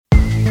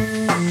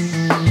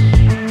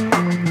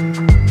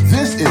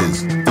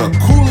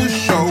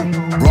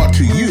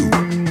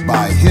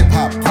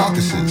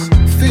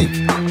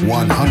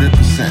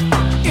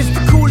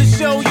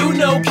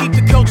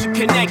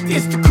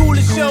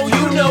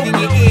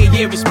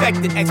here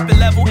respected. Expert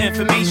level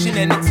information,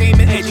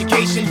 entertainment,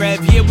 education.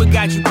 Rev here, we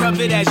got you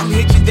covered as you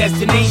hit your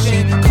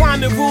destination.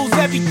 Climate rules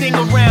everything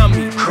around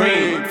me.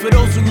 Cream. For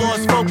those who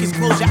lost focus,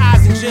 close your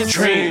eyes and just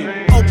dream.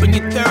 Open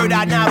your third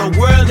eye, now the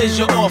world is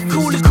your off.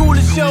 Coolest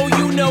show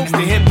you know, it's the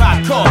Hip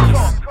Hop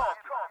Caucus.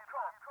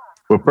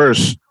 Well,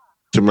 first,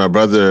 to my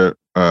brother,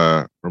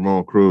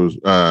 Ramon Cruz,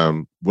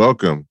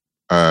 welcome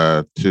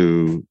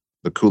to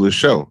the coolest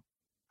show.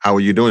 How are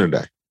you doing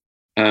today?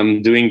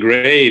 I'm doing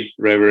great,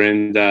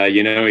 Reverend.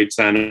 It's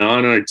an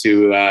honor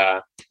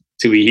to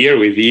be here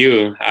with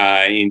you,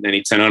 and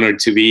it's an honor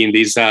to be in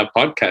this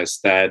podcast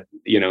that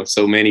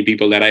so many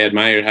people that I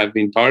admire have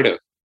been part of.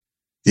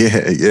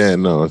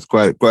 No, it's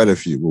quite a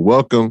few. Well,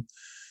 welcome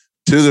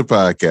to the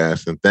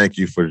podcast, and thank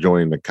you for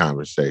joining the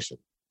conversation.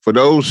 For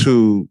those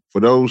who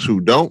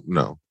don't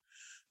know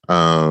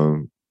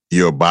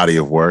your body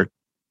of work,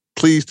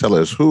 please tell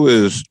us, who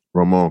is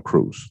Ramon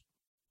Cruz?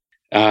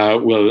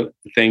 Well,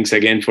 thanks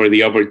again for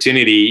the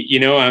opportunity.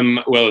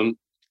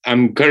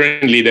 I'm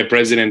currently the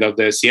president of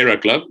the Sierra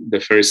Club, the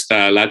first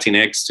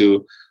Latinx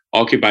to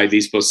occupy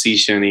this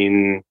position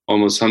in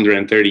almost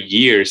 130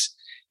 years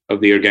of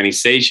the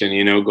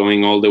organization,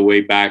 going all the way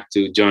back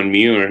to John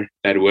Muir,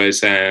 that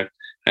was an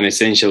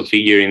essential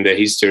figure in the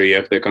history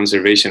of the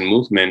conservation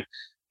movement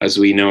as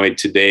we know it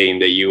today in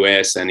the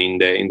US and in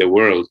the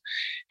world.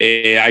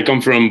 I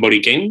come from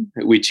Boriquén,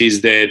 which is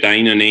the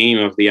Taino name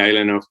of the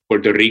island of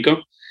Puerto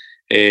Rico.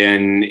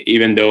 And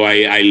even though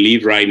I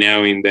live right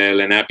now in the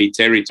Lenape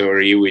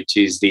territory, which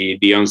is the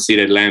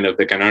unceded land of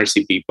the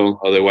Canarsie people,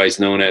 otherwise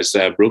known as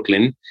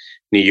Brooklyn,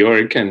 New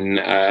York,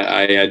 and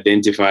I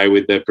identify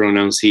with the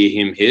pronouns he,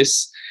 him,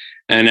 his.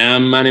 And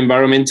I'm an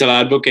environmental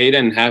advocate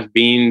and have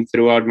been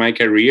throughout my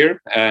career.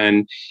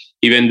 And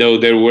even though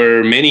there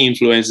were many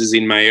influences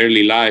in my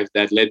early life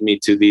that led me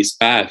to this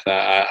path,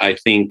 I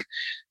think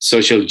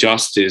social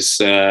justice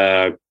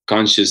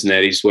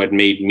consciousness is what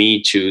made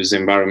me choose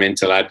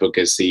environmental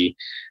advocacy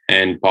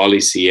and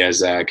policy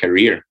as a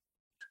career.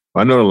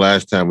 I know the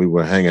last time we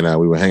were hanging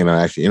out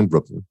actually in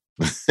Brooklyn.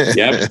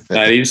 Yep,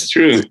 that is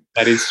true.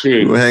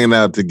 We were hanging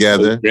out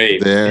together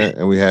there,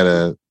 and we had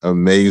an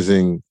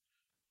amazing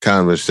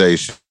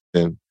conversation.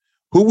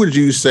 Who would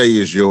you say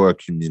is your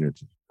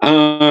community?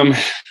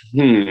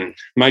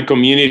 My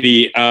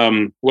community.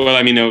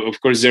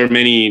 Of course, there are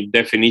many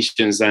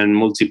definitions and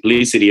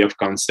multiplicity of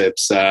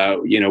concepts,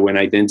 when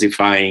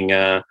identifying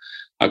a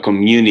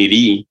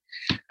community.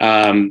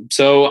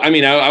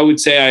 I would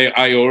say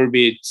I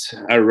orbit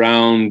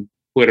around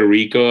Puerto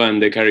Rico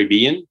and the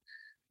Caribbean.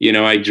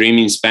 I dream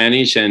in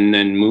Spanish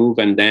and move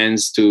and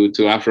dance to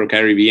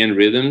Afro-Caribbean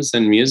rhythms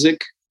and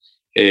music.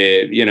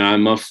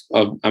 I'm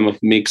of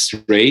mixed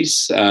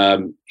race.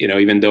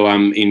 Even though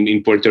I'm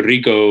in Puerto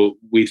Rico,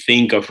 we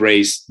think of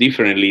race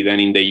differently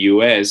than in the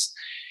U.S.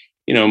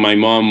 My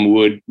mom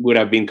would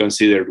have been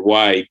considered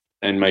white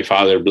and my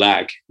father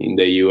black in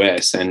the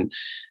U.S. And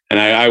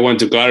I want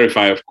to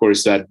clarify, of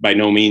course, that by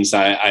no means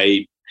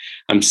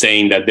I'm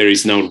saying that there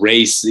is no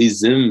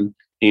racism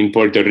in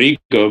Puerto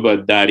Rico,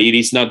 but that it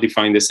is not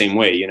defined the same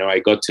way. I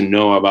got to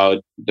know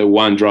about the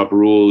one drop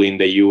rule in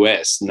the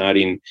U.S., not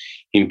in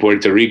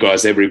Puerto Rico,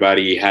 as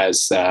everybody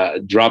has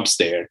drops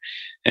there.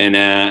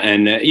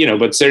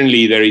 But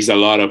certainly there is a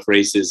lot of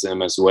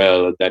racism as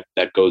well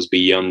that goes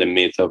beyond the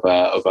myth of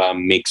a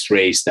mixed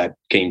race that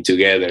came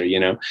together,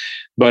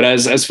 But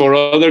as for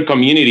other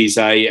communities,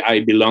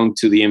 I belong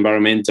to the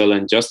environmental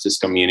and justice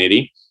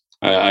community.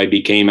 I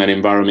became an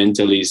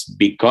environmentalist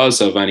because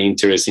of an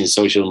interest in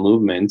social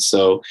movements.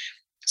 So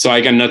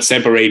I cannot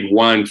separate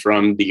one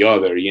from the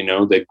other,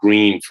 the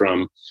green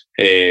from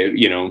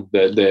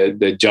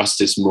the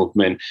justice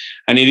movement.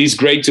 And it is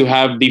great to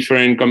have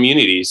different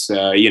communities.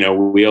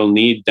 We all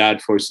need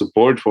that for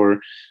support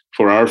for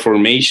our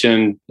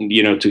formation,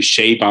 to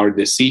shape our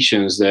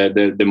decisions.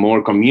 The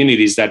more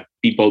communities that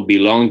people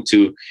belong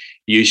to,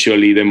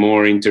 usually the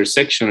more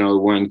intersectional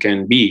one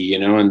can be,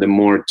 and the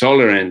more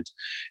tolerant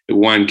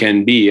one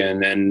can be,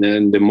 and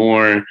the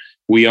more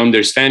we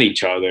understand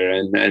each other,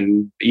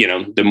 and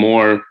the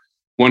more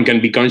one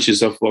can be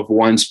conscious of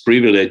one's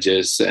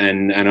privileges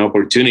and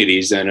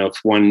opportunities and of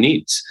one's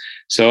needs.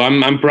 So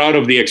I'm proud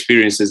of the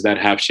experiences that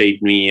have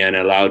shaped me and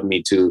allowed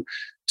me to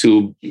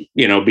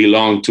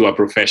belong to a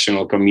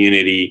professional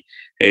community,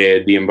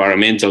 the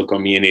environmental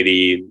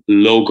community,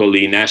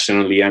 locally,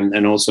 nationally,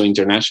 and also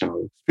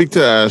internationally. Speak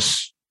to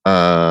us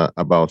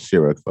about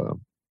Sierra Club.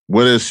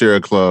 What is Sierra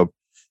Club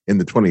in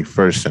the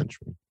 21st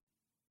century?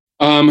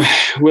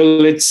 Well,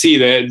 let's see.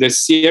 The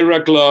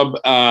Sierra Club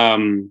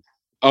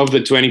of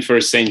the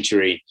 21st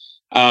century.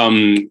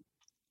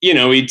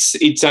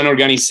 It's an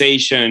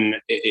organization,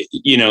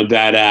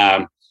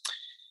 that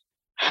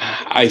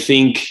I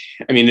think,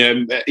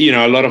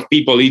 a lot of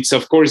people, it's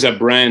of course a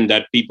brand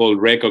that people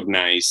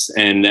recognize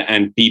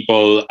and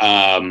people,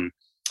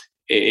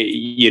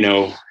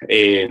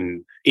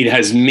 it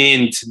has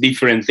meant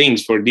different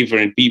things for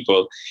different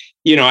people.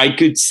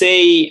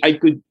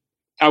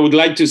 I would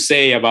like to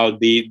say about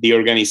the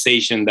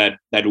organization that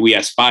we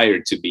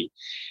aspire to be.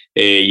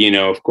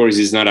 Of course,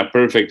 it's not a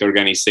perfect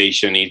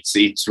organization.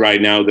 It's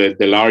right now the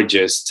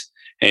largest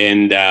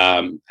and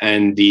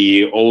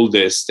the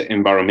oldest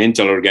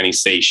environmental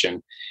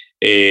organization.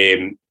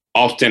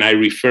 Often I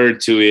refer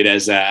to it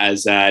as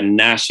a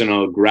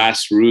national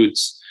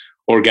grassroots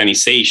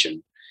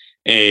organization.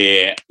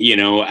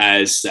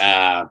 As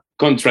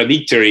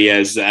contradictory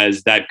as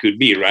that could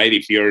be, right?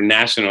 If you're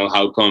national,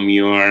 how come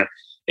you are,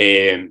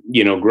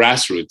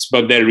 grassroots?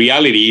 But the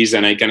reality is,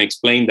 and I can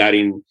explain that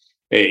in,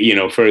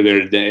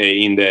 further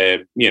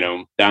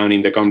down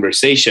in the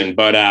conversation.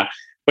 But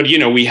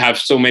we have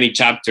so many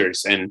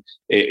chapters, and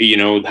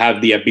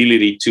have the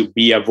ability to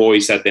be a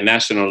voice at the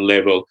national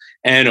level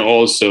and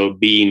also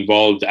be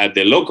involved at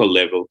the local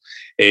level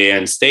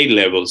and state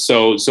level.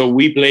 So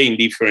we play in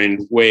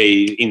different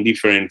way, in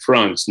different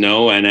fronts,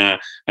 no? And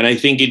I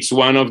think it's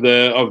one of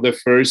the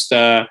first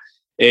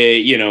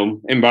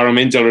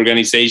environmental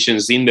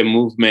organizations in the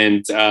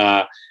movement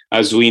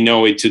as we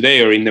know it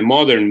today, or in the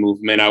modern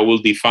movement. I will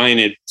define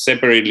it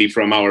separately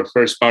from our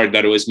first part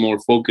that was more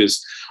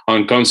focused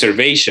on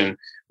conservation.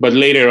 But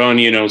later on,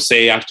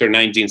 say after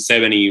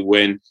 1970,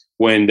 when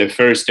the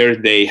first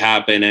Earth Day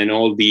happened and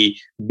all the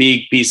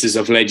big pieces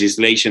of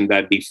legislation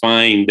that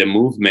defined the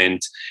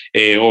movement,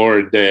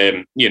 or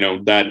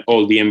that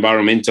all the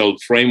environmental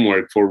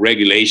framework for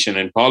regulation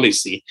and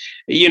policy,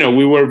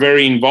 we were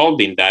very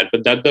involved in that.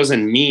 But that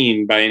doesn't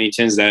mean by any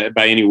chance that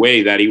by any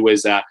way that it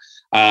was a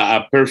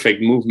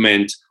perfect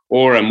movement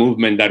or a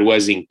movement that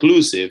was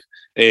inclusive.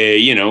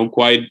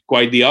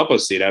 Quite the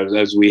opposite,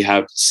 as we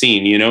have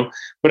seen.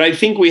 But I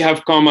think we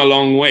have come a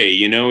long way.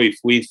 If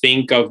we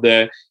think of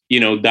the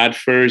that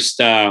first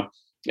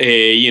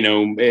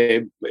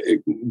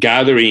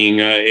gathering,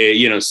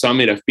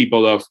 summit of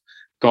people of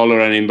color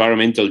and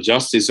environmental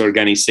justice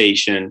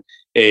organization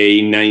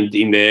in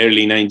the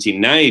early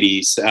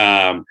 1990s,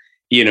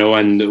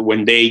 and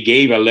when they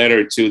gave a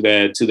letter to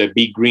the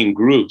big green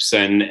groups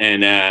and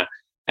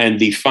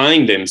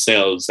defined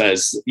themselves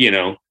as,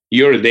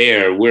 you're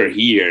there, we're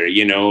here,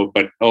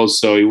 but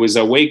also it was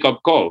a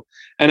wake-up call.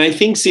 And I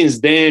think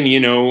since then,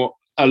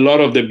 a lot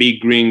of the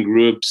big green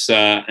groups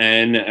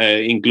and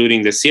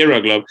including the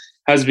Sierra Club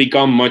has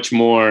become much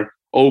more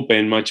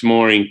open, much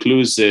more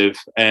inclusive,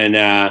 and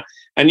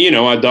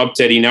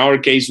adopted. In our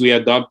case, we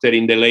adopted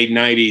in the late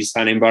 90s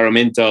an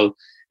environmental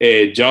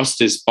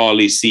justice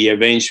policy,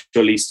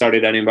 eventually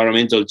started an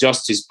environmental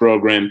justice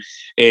program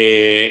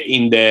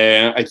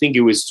I think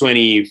it was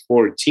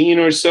 2014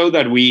 or so,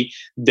 that we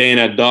then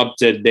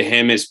adopted the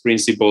HEMES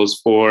principles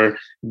for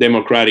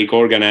democratic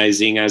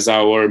organizing as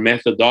our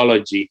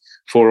methodology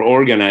for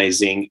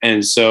organizing.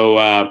 And so,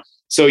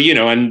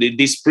 and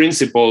these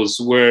principles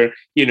were,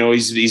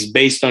 is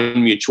based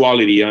on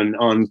mutuality,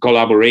 on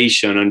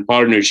collaboration, on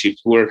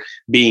partnerships. We're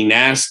being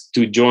asked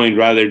to join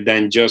rather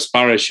than just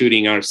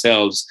parachuting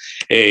ourselves,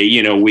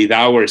 with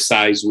our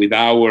size, with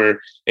our,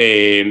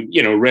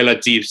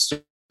 relative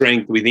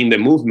strength within the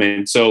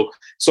movement. So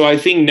I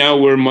think now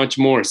we're much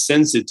more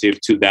sensitive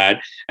to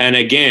that. And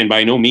again,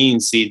 by no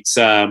means it's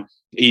a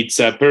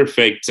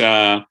perfect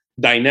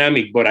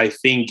dynamic, but I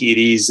think it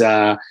is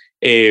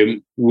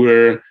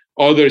where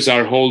others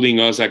are holding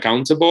us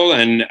accountable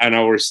and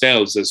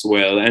ourselves as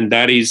well. And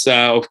that is,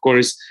 of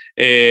course,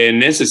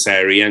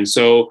 necessary. And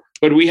so,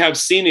 but we have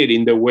seen it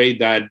in the way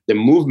that the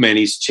movement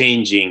is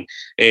changing,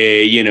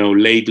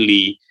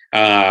 lately.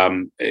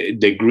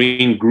 The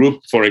Green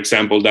Group, for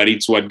example, that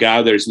it's what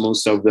gathers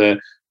most of the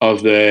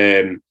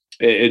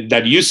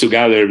that used to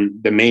gather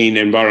the main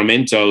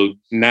environmental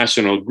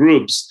national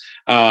groups.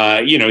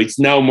 It's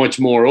now much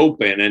more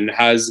open and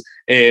has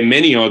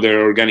many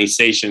other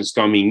organizations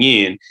coming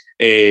in.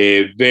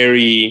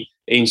 Very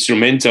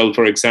instrumental,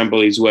 for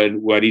example, is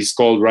what is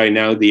called right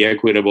now the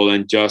Equitable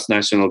and Just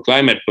National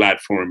Climate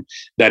Platform,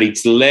 that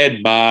it's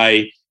led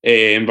by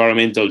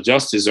environmental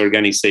justice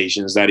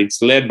organizations, that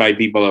it's led by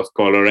people of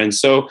color. And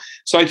so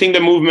I think the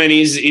movement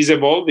is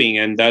evolving,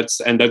 and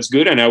that's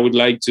good. And I would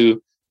like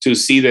to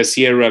see the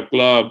Sierra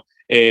Club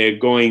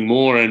going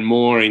more and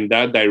more in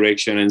that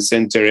direction and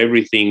center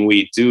everything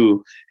we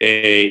do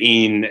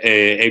in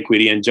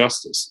equity and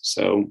justice.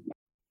 So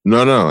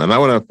no, and I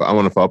want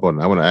to follow up on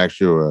that. I want to ask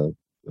you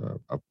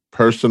a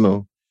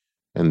personal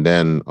and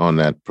then on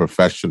that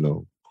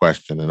professional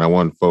question. And I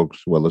want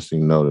folks who are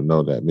listening to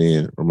know that me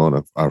and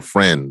Ramon are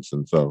friends.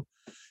 And so,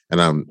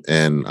 I'm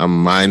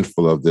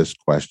mindful of this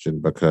question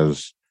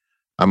because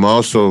I'm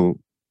also,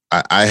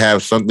 I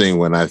have something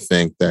when I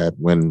think that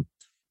when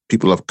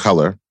people of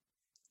color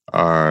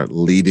are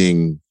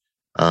leading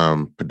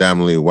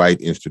predominantly white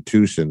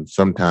institutions,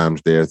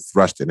 sometimes they're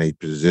thrust in a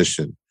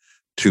position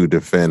to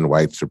defend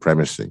white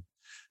supremacy.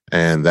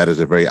 And that is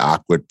a very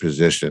awkward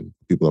position,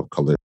 people of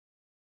color.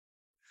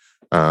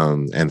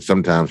 And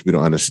sometimes we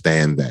don't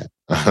understand that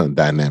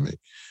dynamic.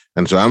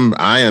 And so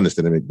I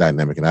understand the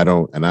dynamic,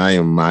 and I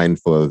am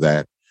mindful of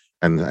that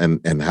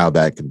and how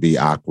that can be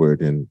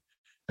awkward and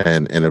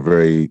a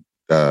very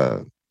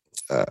a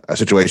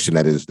situation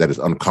that is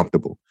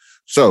uncomfortable.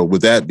 So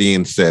with that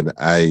being said,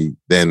 I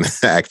then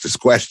ask this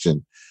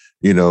question,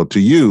 to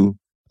you,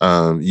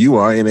 you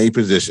are in a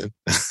position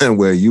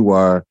where you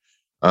are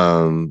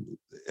in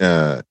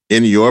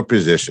your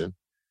position,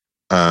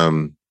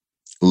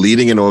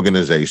 leading an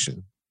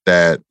organization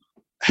that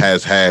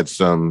has had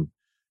some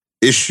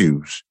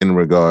issues in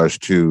regards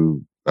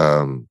to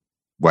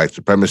white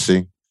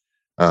supremacy,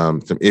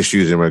 some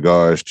issues in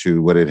regards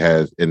to what it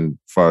has in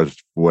far as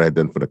what it had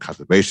done for the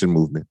conservation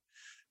movement.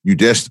 You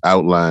just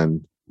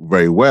outlined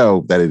very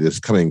well that it is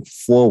coming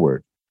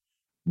forward.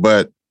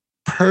 But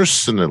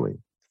personally,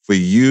 for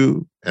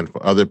you and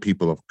for other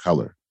people of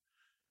color,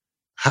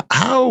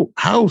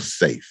 how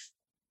safe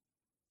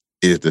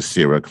is the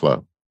Sierra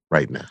Club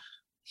right now?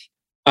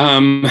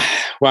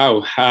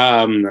 Wow.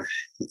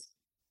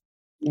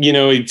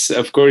 It's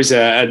of course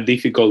a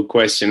difficult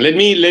question. Let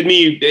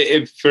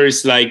me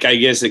first, I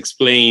guess,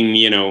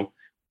 explain,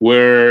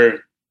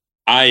 where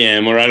I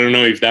am, or I don't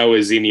know if that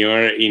was in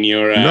your.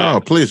 No,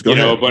 please go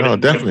ahead. But no,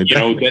 definitely.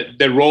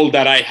 The role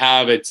that I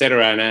have,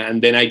 etc.,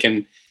 and then I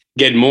can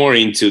get more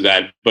into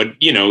that. But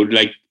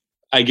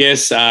I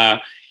guess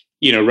right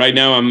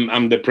now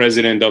I'm the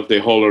president of the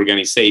whole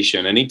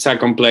organization, and it's a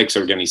complex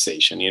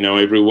organization.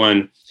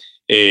 Everyone.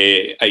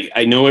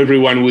 I know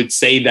everyone would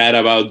say that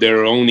about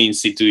their own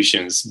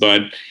institutions,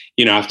 but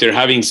after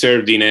having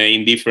served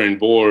in different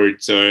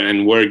boards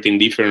and worked in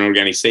different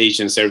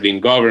organizations, served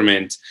in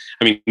government.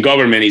 I mean,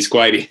 government is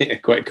quite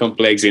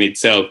complex in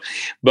itself.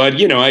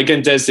 But I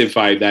can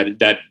testify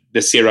that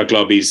the Sierra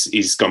Club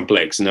is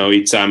complex. No,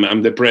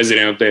 I'm the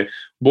president of the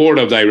board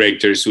of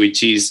directors,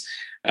 which is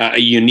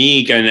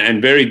unique and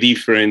very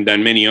different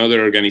than many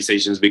other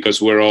organizations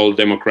because we're all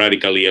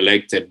democratically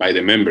elected by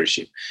the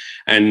membership.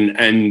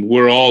 And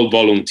we're all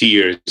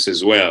volunteers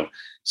as well.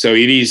 So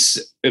it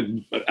is,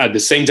 at the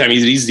same time,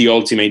 it is the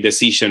ultimate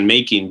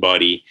decision-making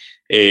body,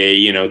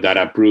 that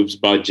approves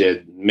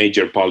budget,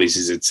 major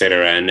policies,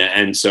 etc.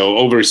 And so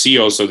oversee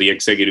also the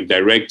executive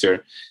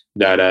director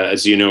that,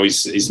 as you know,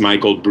 is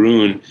Michael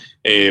Brune,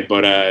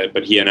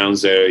 but he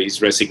announced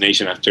his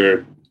resignation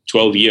after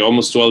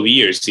almost 12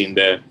 years in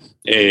the,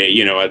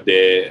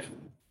 in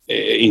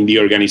the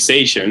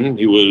organization.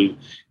 He will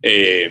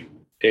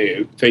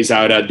phase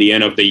out at the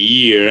end of the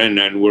year,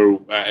 and we're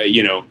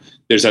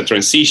there's a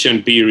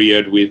transition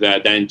period with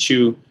Dan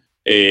Chu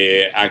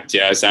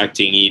as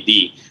acting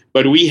ED.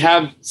 But we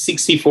have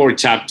 64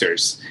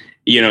 chapters,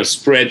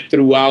 spread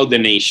throughout the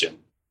nation,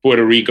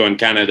 Puerto Rico and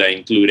Canada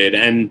included,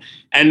 and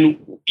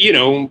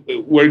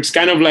works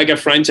kind of like a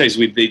franchise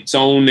with its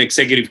own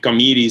executive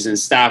committees and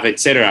staff,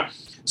 etc.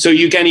 So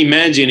you can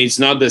imagine it's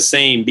not the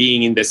same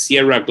being in the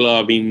Sierra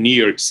Club in New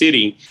York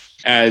City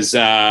as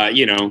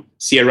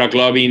Sierra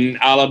Club in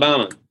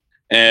Alabama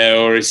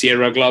or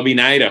Sierra Club in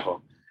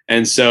Idaho.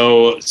 And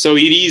so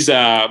it is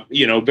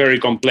very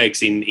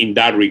complex in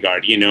that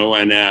regard,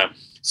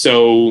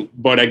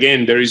 but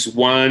again, there is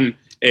one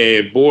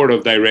board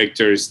of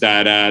directors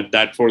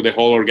that for the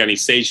whole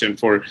organization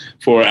for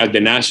at the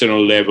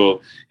national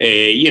level,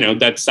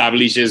 that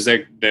establishes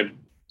the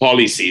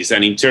policies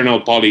and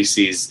internal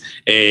policies,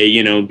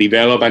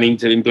 develop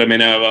and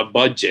implement a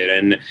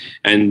budget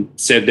and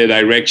set the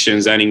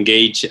directions and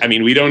engage. I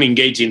mean, we don't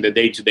engage in the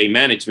day-to-day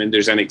management.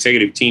 There's an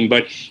executive team,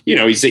 but,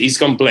 it's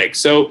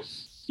complex. So,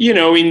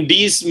 in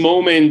this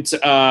moment,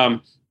 I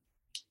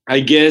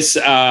guess,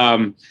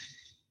 when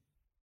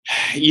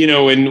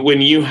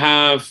you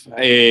have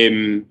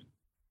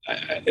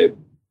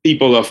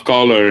people of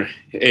color,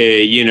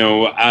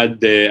 at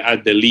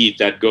the lead,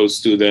 that goes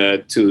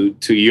to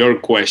your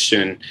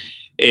question.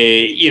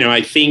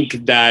 I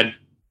think that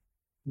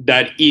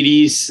it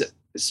is,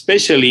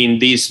 especially in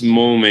this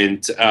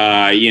moment,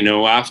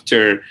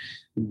 after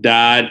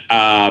that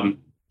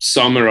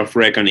summer of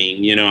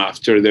reckoning,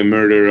 after the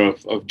murder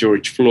of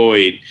George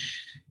Floyd,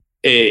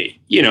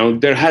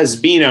 there has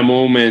been a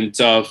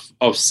moment of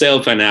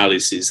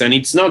self-analysis, and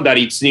it's not that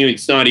it's new.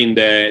 It's not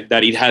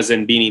that it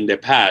hasn't been in the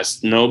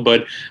past, no.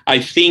 But I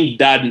think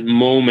that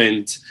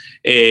moment,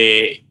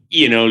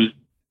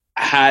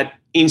 had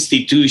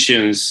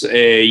institutions,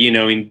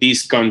 in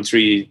this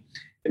country,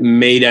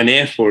 made an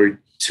effort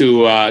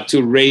to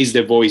raise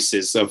the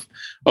voices of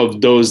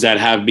those that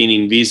have been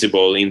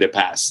invisible in the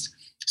past,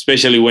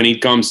 especially when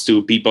it comes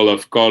to people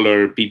of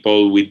color,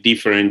 people with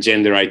different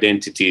gender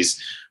identities,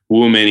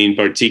 women in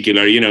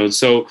particular,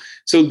 so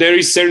there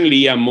is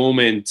certainly a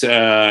moment,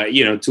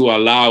 to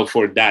allow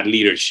for that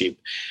leadership.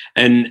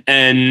 And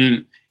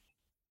it's,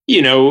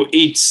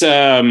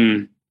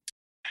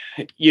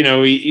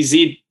 is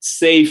it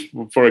safe,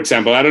 for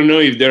example? I don't know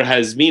if there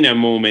has been a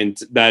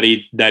moment that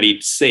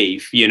it's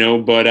safe,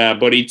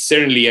 but it's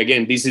certainly,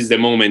 again, this is the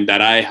moment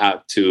that I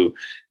have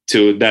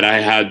that I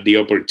had the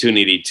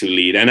opportunity to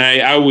lead. And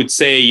I would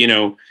say,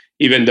 even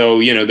though,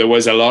 there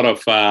was a lot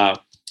of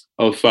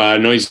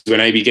noise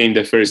when I became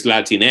the first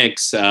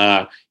Latinx,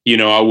 I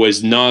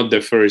was not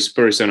the first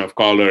person of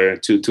color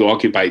to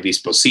occupy this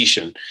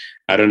position.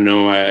 I don't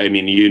know. I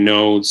mean,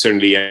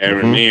 certainly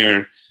Aaron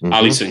Mayer,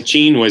 Allison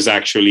Chin was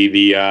actually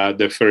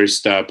the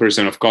first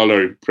person of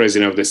color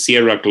president of the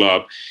Sierra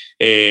Club.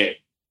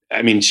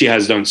 She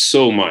has done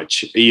so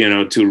much,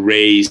 to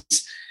raise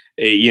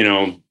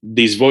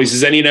these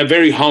voices, and in a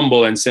very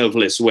humble and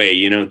selfless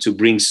way, to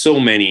bring so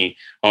many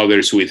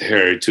others with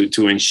her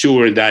to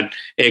ensure that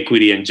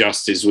equity and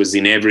justice was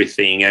in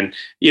everything. And,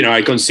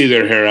 I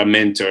consider her a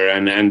mentor,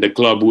 and the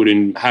club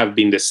wouldn't have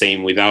been the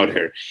same without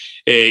her.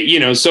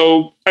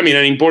 So, and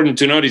important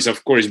to notice,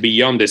 of course,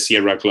 beyond the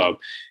Sierra Club,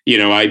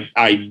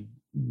 I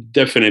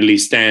definitely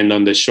stand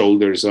on the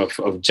shoulders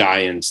of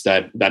giants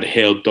that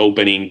helped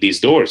opening these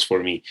doors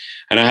for me.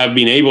 And I have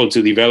been able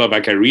to develop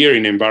a career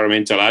in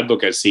environmental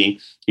advocacy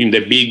in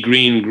the big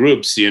green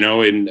groups,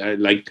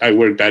 like I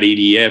worked at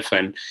EDF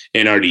and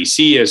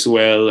NRDC as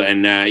well.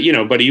 And,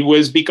 but it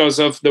was because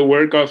of the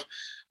work of,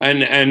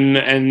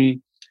 and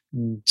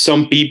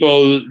some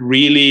people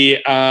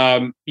really,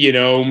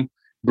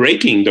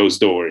 breaking those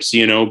doors,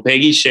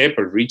 Peggy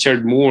Shepard,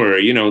 Richard Moore,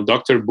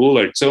 Dr.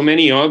 Bullard, so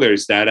many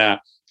others that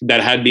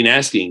had been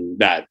asking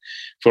that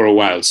for a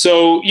while.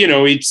 So,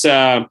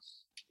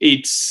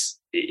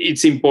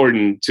 it's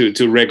important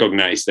to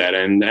recognize that.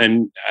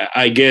 And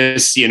I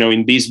guess,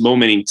 in this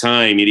moment in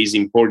time, it is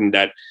important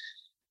that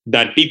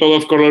people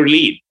of color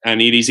lead,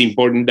 and it is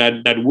important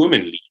that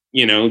women lead.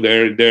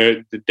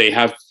 They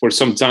have for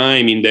some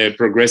time in the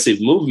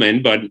progressive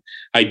movement, but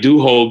I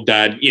do hope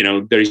that,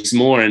 there is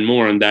more and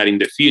more on that in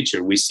the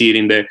future. We see it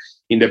in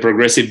the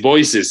progressive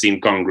voices in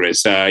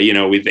Congress,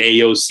 with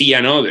AOC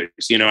and others.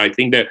 I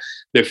think that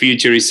the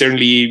future is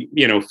certainly,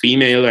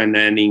 female,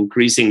 and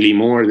increasingly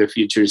more the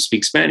future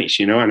speaks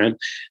Spanish, and I'm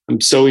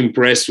so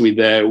impressed with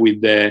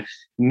the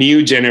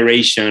new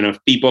generation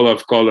of people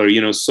of color,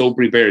 so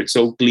prepared,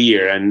 so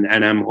clear,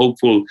 and I'm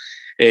hopeful,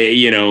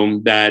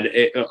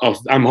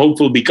 I'm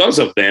hopeful because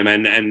of them,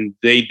 and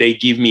they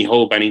give me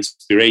hope and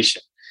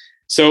inspiration.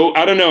 So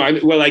I don't know.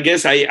 I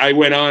guess I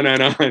went on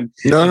and on.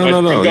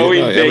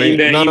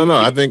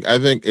 No. I think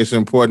it's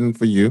important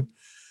for you.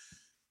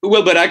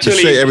 Well, but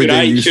actually,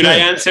 should I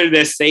answer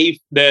the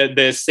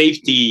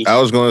safety? I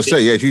was going to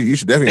say, yes, you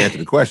should definitely answer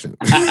the question.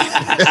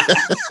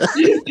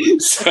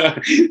 so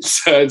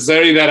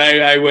sorry that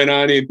I went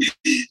on it,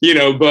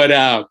 but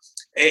of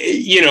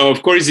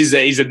course, is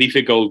a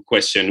difficult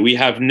question. We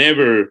have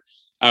never,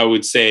 I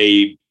would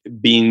say,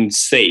 been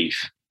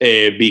safe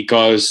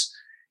because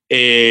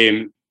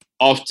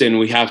often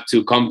we have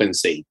to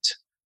compensate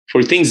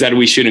for things that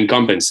we shouldn't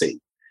compensate.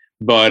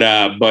 But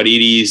it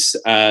is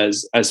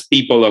as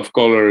people of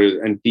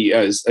color and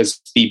as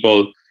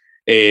people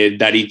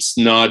that it's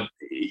not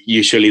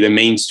usually the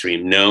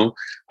mainstream. No,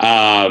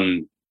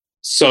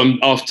 some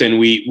often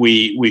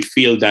we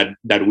feel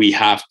that we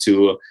have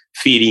to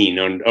fit in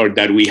or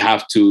that we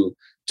have to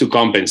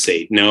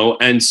compensate. No,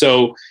 and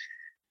so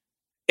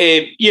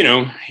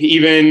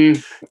even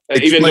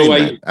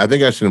though I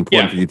think that's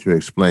important for you to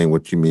explain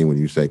what you mean when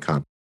you say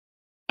comp.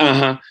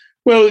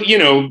 Well,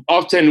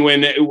 often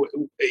when,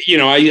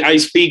 I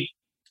speak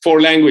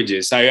 4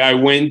 languages. I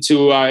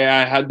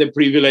had the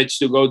privilege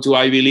to go to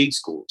Ivy League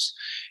schools.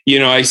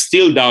 I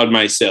still doubt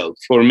myself.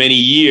 For many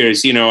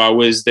years, I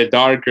was the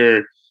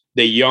darker,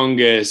 the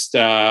youngest.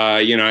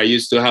 I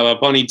used to have a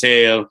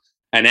ponytail,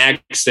 an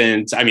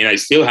accent. I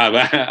still have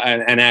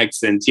an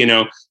accent,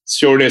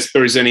 shortest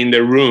person in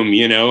the room,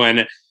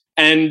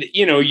 and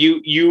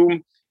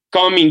you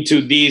come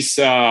into these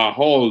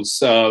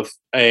halls of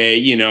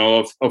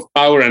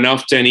power, and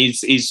often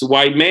it's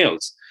white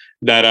males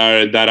that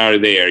are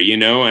there,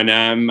 and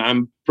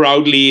I'm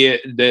proudly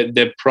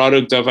the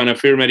product of an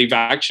affirmative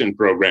action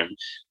program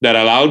that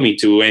allowed me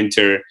to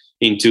enter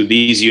into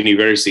these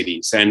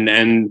universities.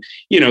 And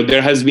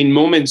there has been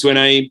moments when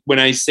I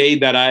say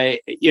that I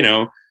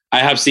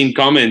have seen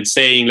comments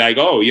saying like,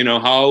 oh,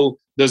 how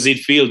does it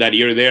feel that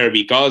you're there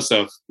because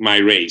of my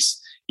race?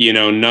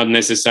 Not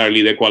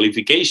necessarily the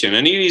qualification.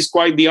 And it is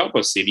quite the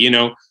opposite.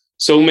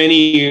 So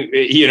many,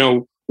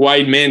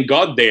 white men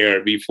got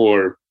there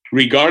before,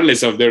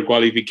 regardless of their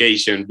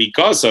qualification,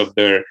 because of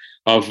their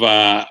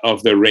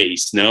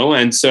race. No,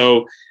 and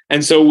so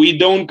we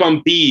don't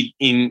compete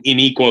in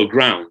equal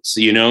grounds.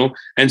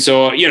 And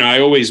so I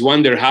always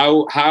wonder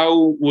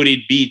how would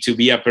it be to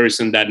be a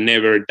person that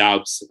never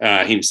doubts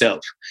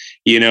himself.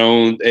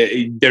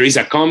 There is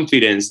a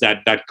confidence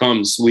that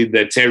comes with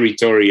the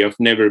territory of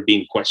never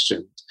being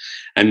questioned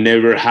and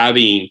never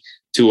having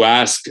to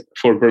ask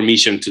for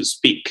permission to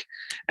speak.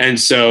 And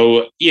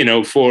so,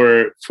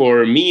 for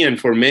me and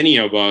for many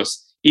of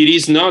us, it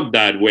is not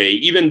that way,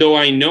 even though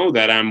I know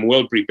that I'm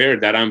well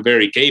prepared, that I'm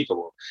very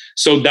capable.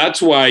 So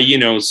that's why,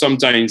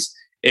 sometimes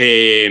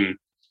that's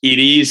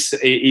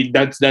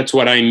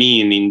what I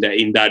mean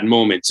in that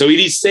moment. So it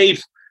is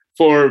safe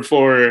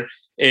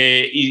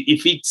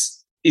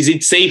is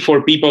it safe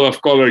for people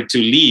of color to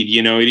lead?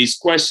 It is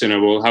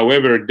questionable.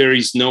 However, there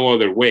is no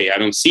other way. I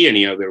don't see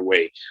any other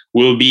way.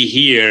 We'll be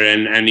here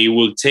and it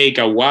will take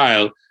a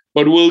while,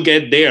 but we'll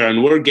get there,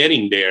 and we're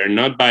getting there,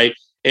 not by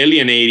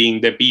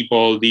alienating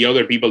the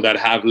other people that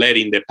have led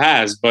in the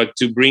past, but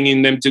to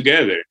bringing them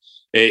together.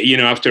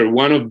 After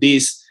one of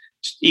these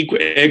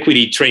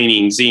equity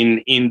trainings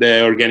in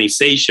the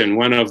organization,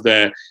 one of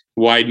the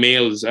white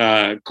males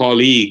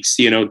colleagues,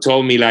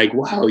 told me like,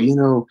 wow,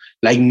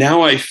 like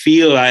now I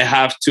feel I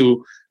have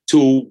to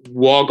to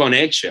walk on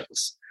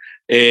eggshells.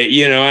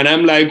 And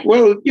I'm like,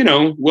 well,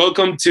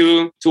 welcome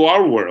to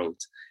our world,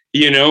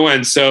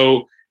 and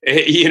so,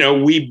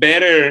 we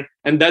better,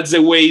 and that's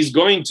the way it's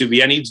going to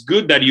be. And it's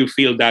good that you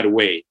feel that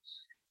way.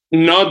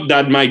 Not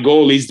that my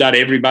goal is that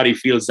everybody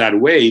feels that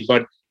way,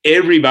 but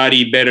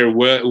everybody better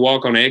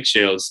walk on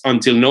eggshells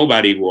until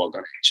nobody walk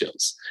on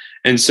eggshells.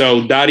 And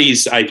so that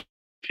is, I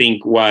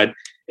think, what,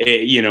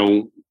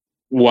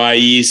 why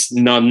is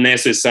not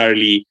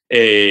necessarily,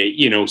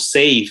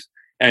 safe.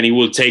 And it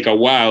will take a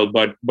while,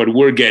 but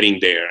we're getting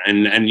there.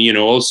 And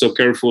also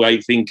careful, I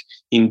think,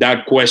 in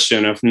that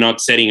question of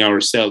not setting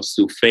ourselves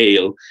to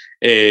fail,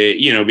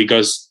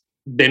 because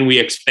then we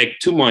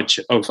expect too much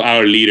of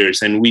our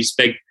leaders, and we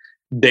expect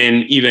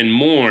then even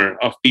more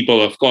of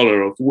people of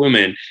color, of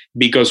women,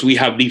 because we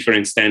have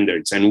different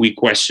standards, and we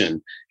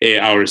question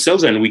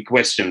ourselves, and we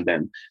question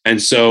them. And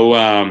so,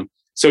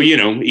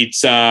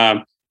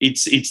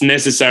 it's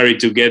necessary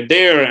to get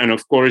there. And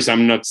of course,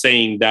 I'm not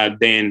saying that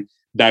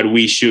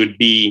we should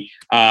be,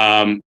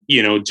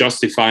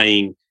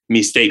 justifying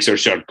mistakes or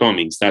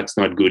shortcomings. That's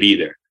not good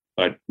either.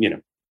 But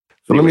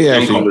so let me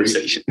ask you.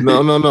 Conversation.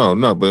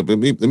 No. But let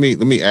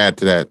me add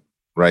to that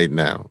right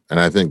now, and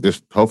I think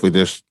hopefully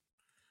this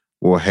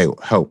will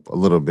help a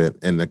little bit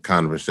in the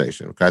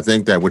conversation. I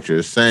think that what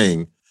you're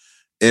saying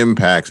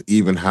impacts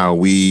even how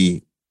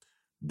we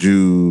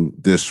do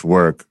this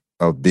work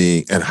of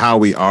being, and how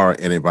we are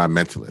an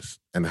environmentalist,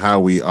 and how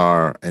we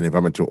are an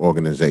environmental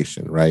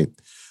organization, right?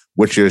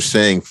 What you're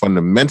saying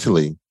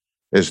fundamentally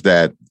is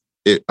that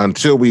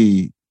until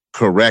we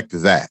correct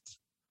that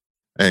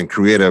and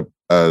create a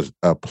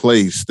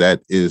place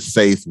that is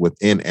safe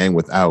within and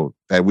without,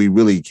 that we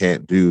really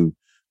can't do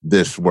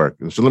this work.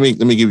 And so let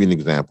me give you an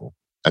example.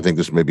 I think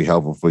this may be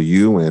helpful for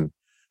you and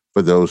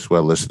for those who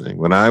are listening.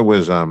 When I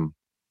was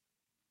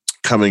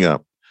coming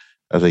up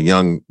as a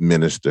young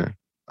minister,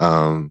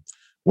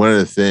 one of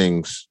the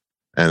things,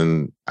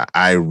 and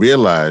I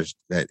realized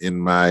that in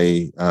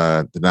my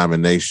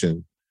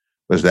denomination,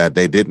 was that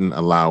they didn't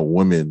allow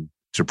women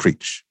to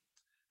preach.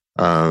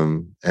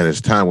 And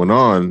as time went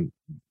on,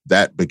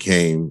 that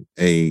became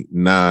a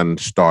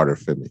non-starter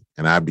for me.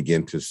 And I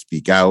began to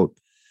speak out,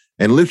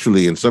 and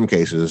literally in some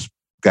cases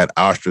got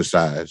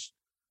ostracized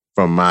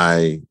from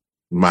my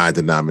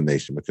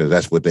denomination, because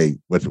that's what they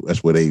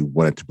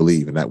wanted to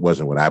believe. And that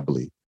wasn't what I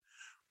believed.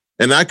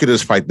 And I could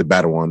just fight the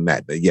battle on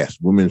that yes,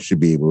 women should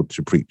be able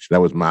to preach.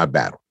 That was my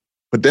battle.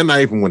 But then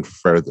I even went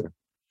further,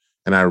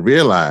 and I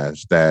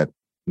realized that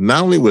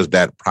not only was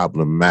that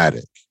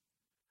problematic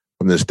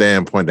from the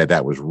standpoint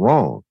that was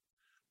wrong,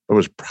 but it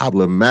was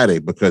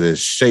problematic because it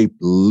shaped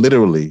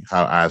literally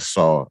how I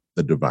saw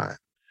the divine.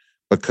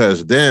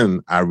 Because then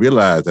I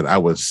realized that I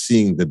was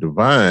seeing the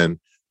divine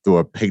through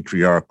a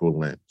patriarchal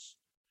lens.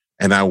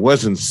 And I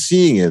wasn't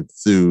seeing it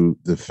through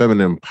the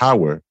feminine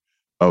power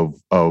of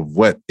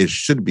what it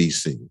should be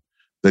seen,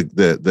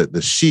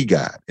 the she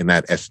God in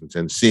that essence,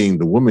 and seeing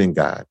the woman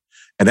God.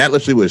 And that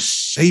literally was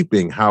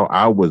shaping how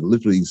I was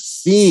literally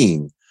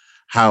seeing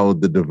how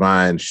the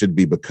divine should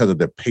be, because of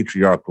the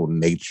patriarchal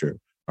nature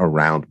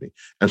around me.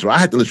 And so I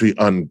had to literally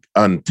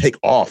take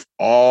off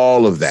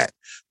all of that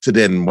to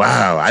then,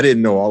 wow, I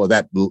didn't know all of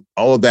that.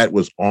 All of that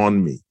was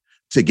on me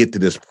to get to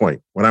this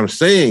point. What I'm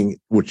saying,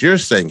 what you're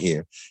saying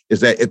here,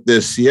 is that if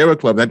the Sierra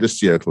Club, not just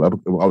Sierra Club,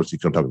 obviously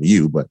I'm talking to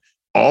you, but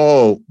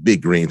all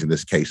big greens in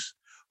this case,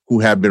 who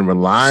have been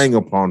relying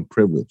upon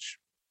privilege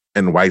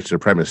and white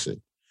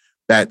supremacy,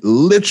 that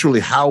literally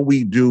how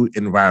we do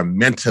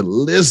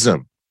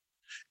environmentalism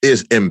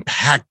is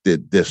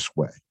impacted this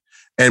way.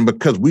 And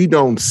because we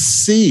don't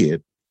see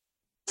it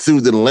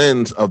through the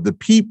lens of the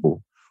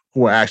people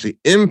who are actually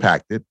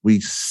impacted,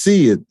 we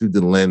see it through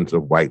the lens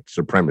of white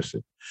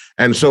supremacy.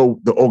 And so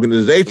the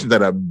organizations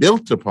that are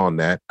built upon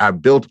that are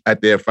built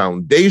at their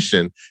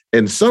foundation,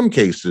 in some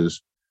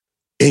cases,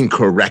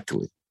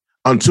 incorrectly,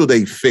 until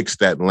they fix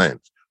that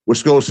lens,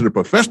 which goes to the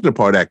professional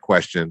part of that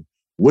question.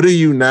 What are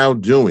you now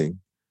doing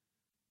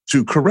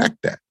to correct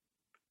that?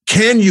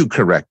 Can you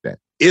correct that?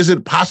 Is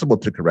it possible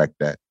to correct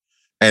that?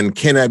 And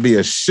can that be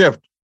a shift,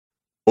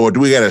 or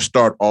do we got to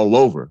start all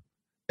over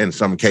in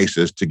some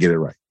cases to get it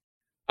right?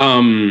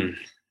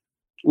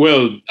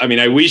 Well, I mean,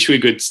 I wish we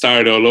could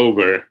start all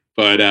over,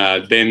 but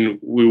then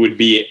we would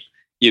be,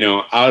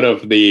 out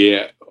of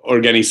the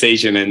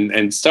organization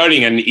and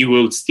starting, and it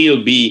will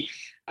still be,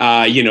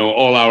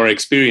 all our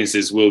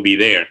experiences will be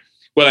there.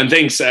 Well, and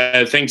thanks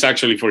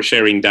actually for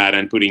sharing that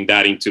and putting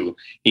that into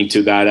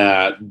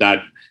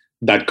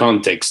that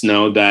context.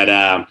 Now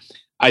that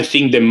I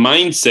think the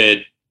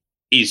mindset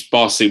is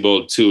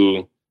possible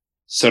to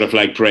sort of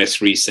like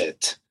press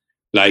reset,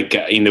 like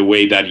in the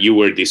way that you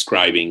were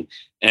describing,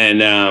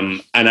 and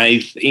I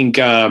think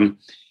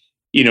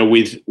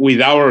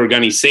with our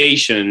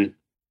organization,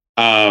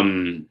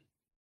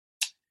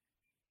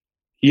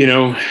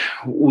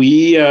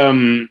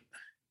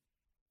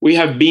 we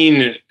have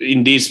been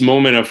in this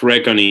moment of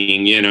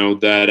reckoning,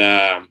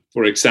 that,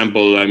 for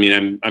example, I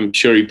mean, I'm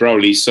sure you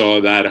probably saw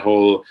that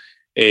whole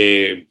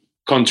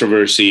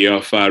controversy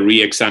of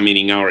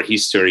re-examining our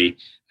history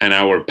and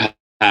our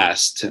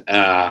past,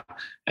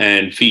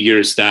 and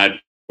figures that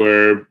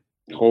were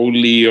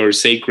holy or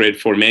sacred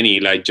for many,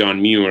 like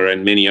John Muir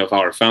and many of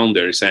our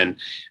founders, and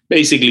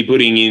basically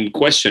putting in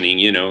questioning,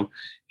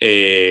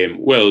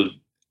 what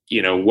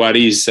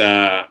is,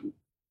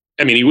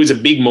 it was a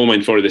big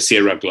moment for the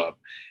Sierra Club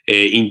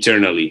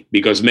internally,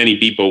 because many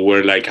people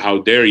were like, how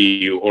dare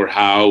you, or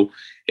how,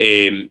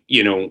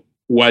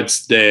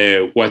 what's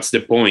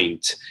the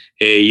point?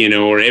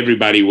 Or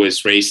everybody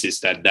was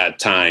racist at that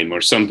time,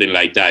 or something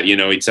like that.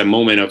 It's a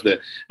moment of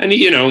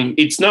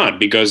it's not,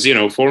 because,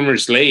 former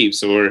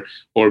slaves or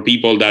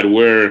people that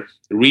were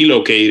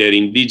relocated,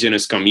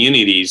 indigenous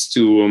communities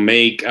to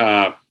make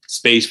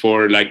space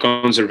for like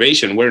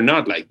conservation were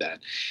not like that.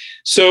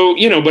 So,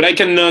 but I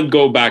cannot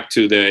go back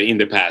to in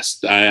the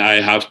past.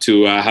 I have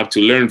to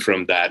learn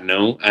from that,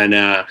 no?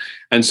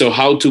 And so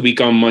how to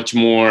become much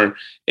more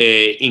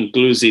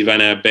inclusive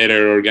and a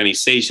better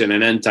organization,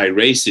 an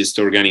anti-racist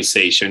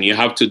organization, you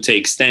have to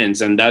take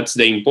stands. And that's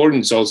the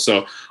importance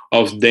also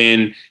of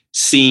then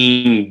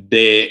seeing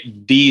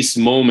this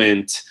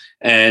moment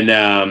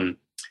and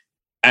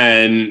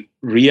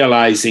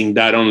realizing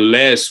that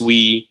unless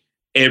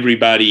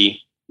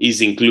everybody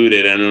is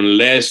included, and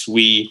unless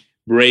we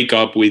break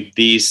up with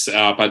this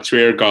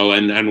patriarchal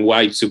and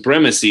white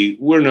supremacy,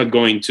 we're not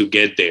going to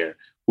get there.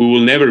 We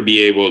will never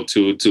be able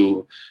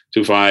to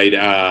fight,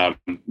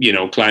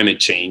 climate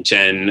change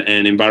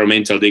and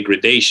environmental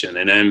degradation.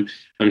 And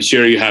I'm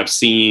sure you have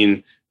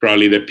seen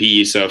probably the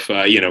piece of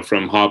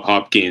from Hob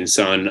Hopkins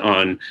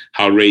on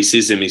how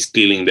racism is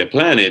killing the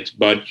planet.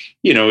 But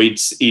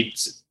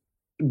it's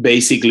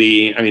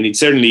basically, it's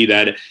certainly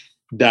that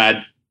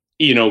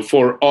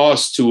for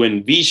us to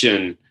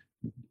envision,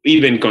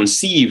 even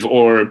conceive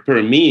or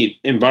permit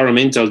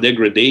environmental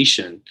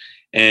degradation,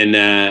 and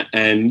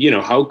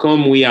how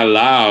come we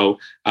allow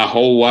a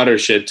whole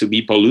watershed to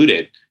be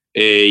polluted,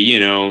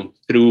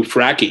 through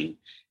fracking?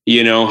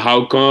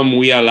 How come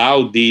we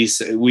allow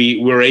this?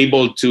 We were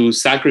able to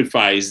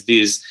sacrifice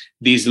these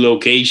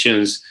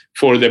locations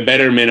for the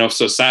betterment of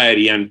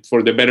society, and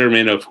for the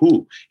betterment of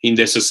who in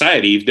the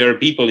society? If there are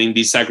people in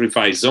these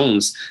sacrifice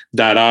zones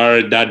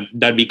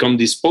that become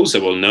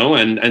disposable, no,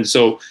 and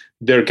so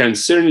there can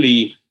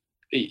certainly,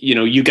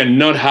 you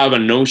cannot have a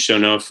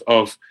notion of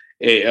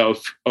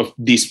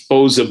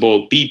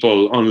disposable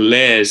people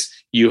unless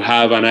you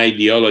have an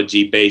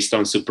ideology based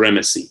on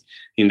supremacy.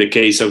 In the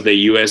case of the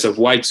U.S., of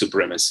white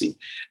supremacy,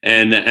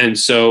 and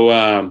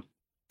so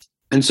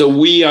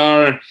we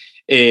are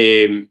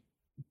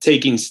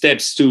taking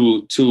steps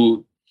to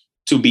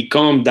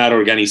become that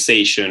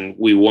organization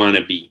we want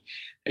to be,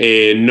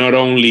 not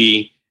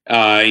only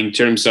in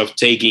terms of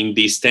taking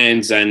these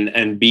stands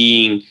and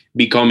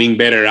becoming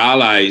better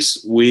allies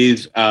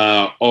with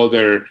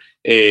other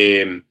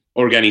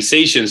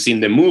organizations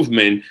in the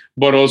movement,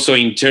 but also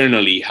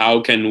internally.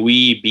 How can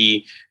we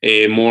be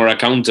more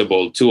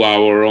accountable to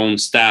our own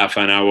staff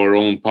and our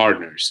own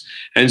partners?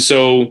 And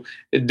so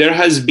there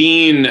has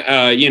been,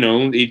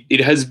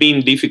 it has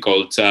been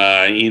difficult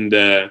in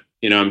the,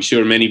 I'm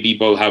sure many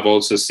people have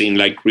also seen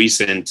like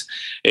recent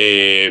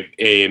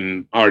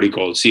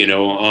articles,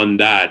 on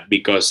that,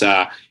 because,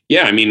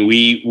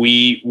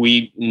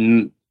 we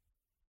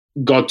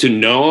got to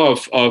know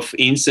of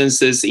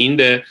instances in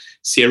the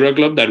Sierra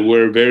Club that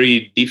were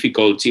very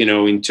difficult,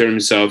 in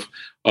terms of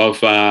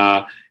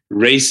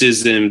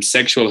racism,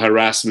 sexual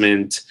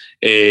harassment,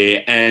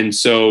 and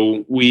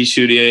so we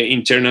issued an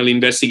internal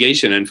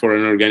investigation. And for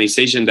an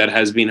organization that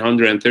has been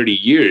 130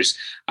 years,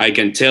 I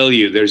can tell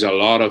you there's a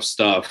lot of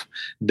stuff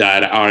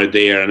that are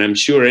there, and I'm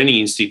sure any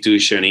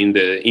institution in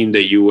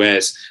the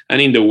U.S. and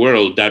in the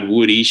world that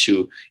would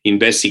issue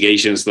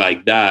investigations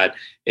like that,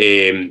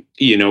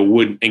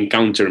 would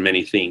encounter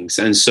many things.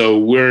 And so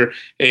we're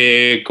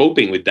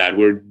coping with that.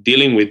 We're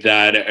dealing with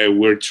that.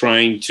 We're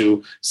trying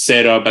to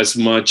set up as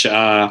much,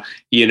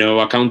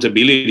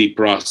 accountability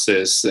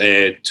process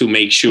to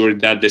make sure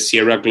that the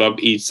Sierra Club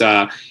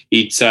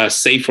it's a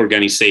safe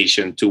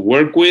organization to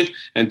work with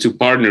and to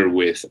partner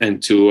with,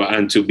 and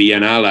to be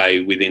an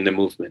ally within the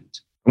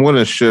movement. I want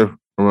to shift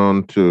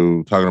around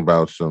to talking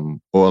about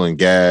some oil and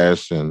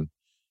gas and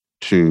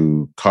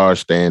to car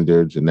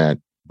standards and that.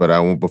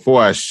 But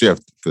before I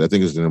shift, because I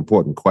think it's an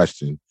important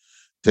question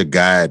to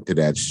guide to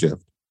that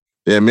shift.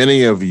 There are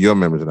many of your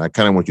members, and I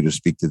kind of want you to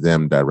speak to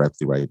them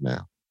directly right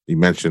now. You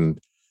mentioned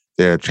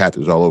there are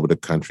chapters all over the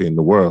country and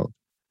the world.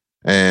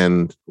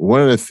 And one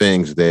of the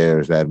things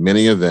there is that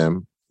many of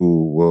them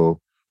who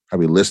will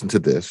probably listen to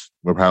this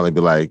will probably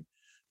be like,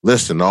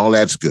 listen, all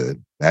that's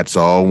good. That's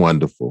all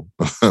wonderful.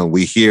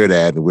 We hear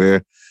that,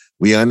 and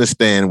we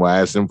understand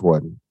why it's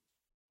important.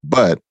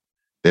 But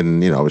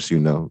then,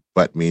 obviously,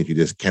 but means you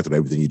just canceled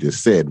everything you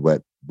just said.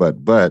 But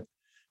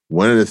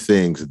one of the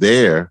things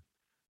there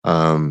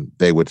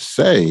they would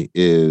say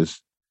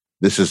is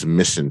this is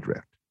mission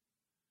drift.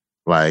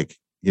 Like,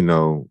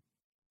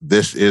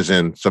 this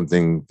isn't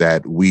something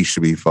that we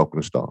should be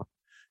focused on.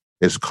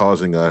 It's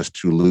causing us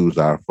to lose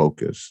our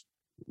focus.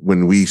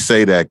 When we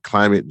say that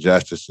climate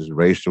justice is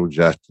racial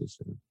justice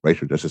and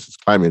racial justice is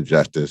climate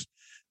justice,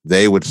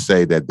 they would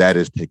say that that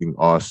is taking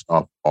us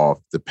off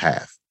the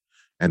path.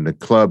 And the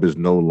club is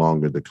no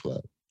longer the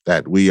club,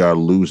 that we are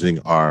losing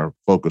our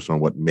focus on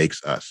what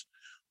makes us.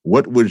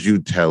 What would you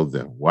tell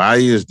them? Why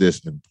is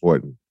this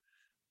important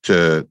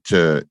to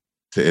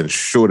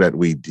ensure that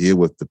we deal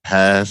with the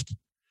past?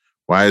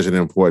 Why is it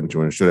important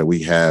to ensure that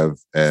we have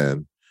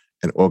an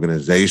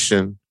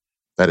organization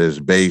that is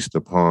based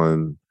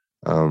upon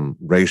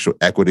racial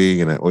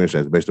equity, and an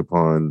organization that's based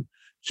upon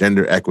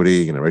gender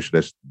equity, and a racial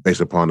that's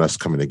based upon us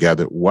coming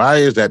together? Why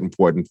is that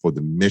important for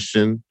the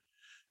mission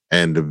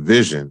and the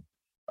vision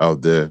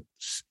of the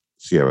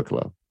Sierra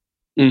Club?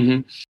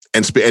 Mm-hmm.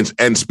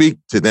 And speak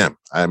to them.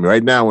 I mean,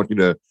 right now, I want you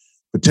to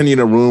pretend you're in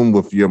a room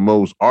with your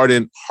most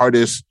ardent,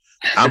 hardest,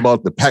 I'm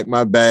about to pack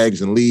my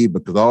bags and leave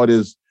because all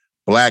this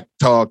Black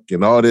talk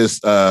and all this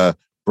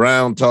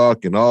brown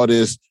talk and all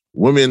this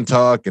women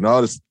talk and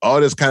all this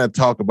kind of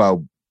talk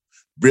about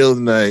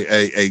building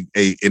an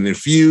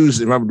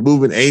infused environmental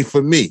movement ain't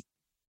for me.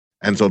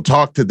 And so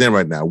talk to them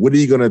right now. What are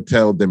you going to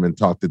tell them and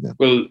talk to them?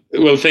 Well,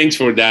 thanks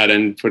for that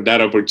and for that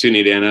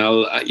opportunity. And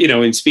I'll,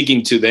 in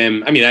speaking to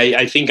them, I mean,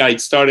 I think I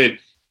started,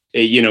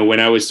 when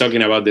I was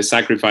talking about the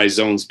sacrifice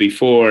zones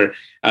before,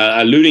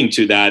 alluding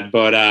to that.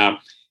 But,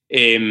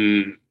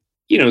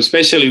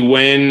 especially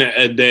when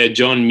the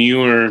John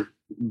Muir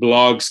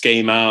blogs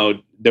came out,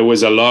 there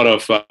was a lot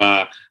of,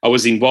 I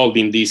was involved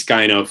in these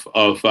kind of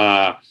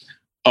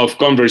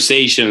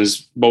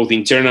conversations, both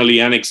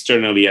internally and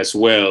externally as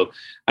well.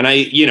 And I,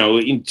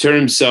 in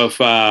terms of,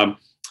 so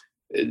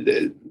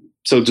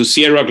to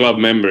Sierra Club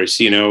members,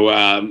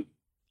 when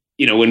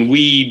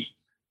we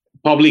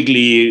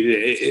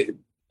publicly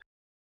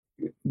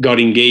got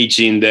engaged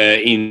in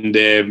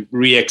the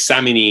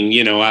re-examining,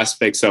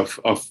 aspects of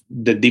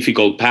the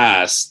difficult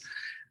past,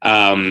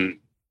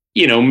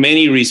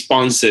 many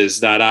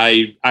responses that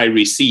I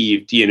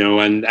received,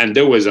 and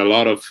there was a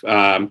lot of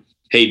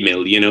hate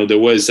mail, there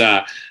was,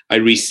 I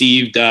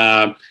received,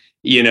 there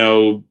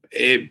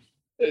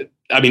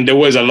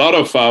was a lot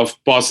of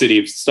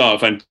positive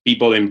stuff and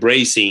people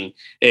embracing,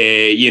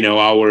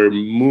 our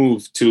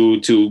move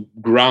to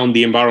ground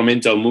the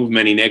environmental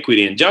movement in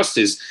equity and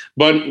justice.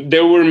 But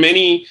there were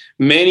many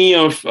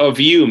of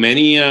you,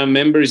 many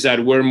members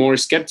that were more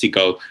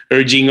skeptical,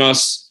 urging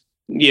us,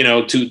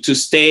 to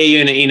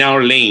stay in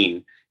our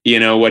lane.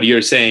 What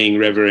you're saying,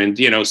 Reverend,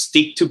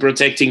 stick to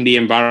protecting the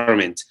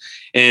environment.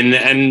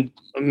 And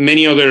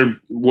many other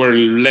were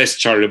less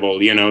charitable,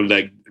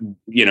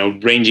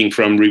 ranging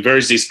from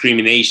reverse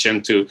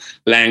discrimination to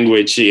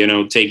language,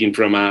 taken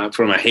from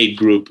a hate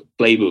group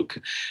playbook.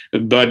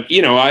 But,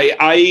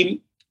 I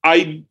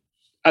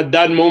at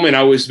that moment,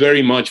 I was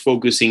very much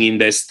focusing in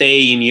the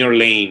stay in your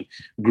lane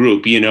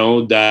group,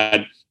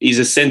 that is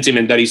a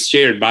sentiment that is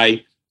shared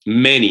by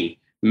many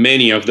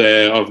of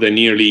the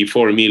nearly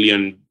 4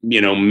 million,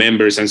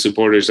 members and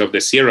supporters of the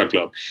Sierra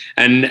Club.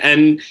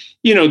 And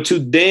to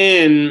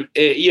them,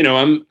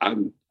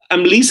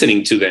 I'm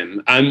listening to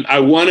them. I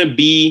want to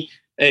be,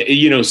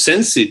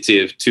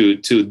 sensitive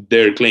to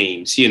their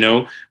claims,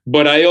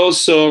 but I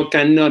also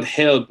cannot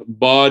help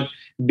but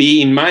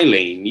be in my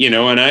lane,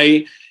 and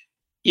I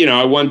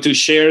want to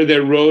share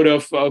the road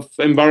of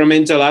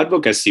environmental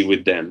advocacy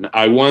with them.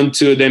 I want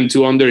them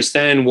to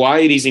understand why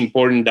it is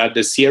important that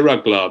the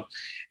Sierra Club,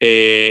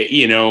 that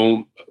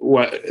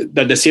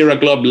the Sierra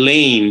Club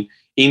lane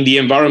in the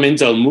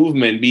environmental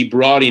movement be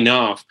broad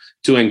enough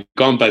to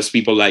encompass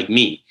people like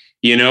me.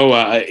 When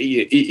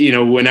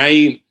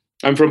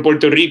I'm from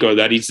Puerto Rico,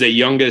 that is the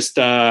youngest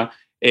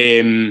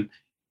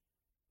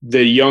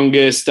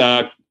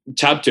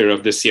chapter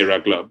of the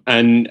Sierra Club,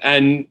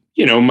 and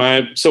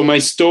my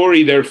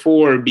story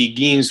therefore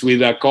begins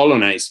with a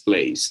colonized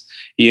place,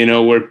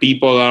 where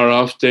people are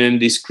often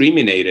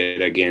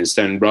discriminated against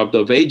and robbed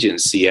of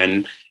agency,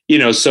 and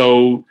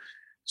so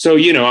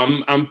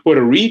I'm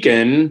Puerto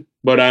Rican,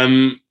 but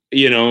I'm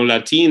Latino,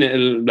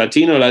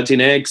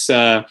 Latinx,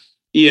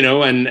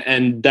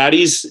 and that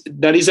is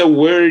a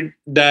word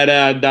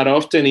that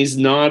often is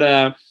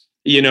not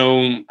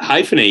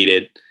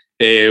hyphenated,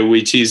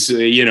 which is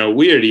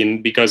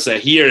weird, because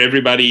here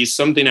everybody is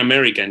something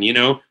American,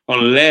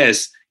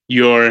 unless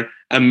you're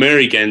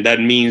American, that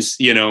means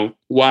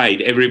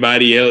white.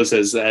 Everybody else,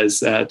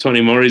 as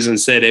Toni Morrison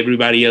said,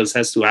 everybody else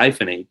has to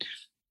hyphenate,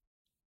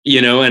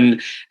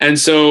 and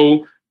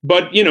so.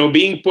 But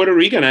being Puerto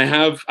Rican, I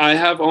have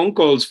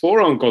uncles,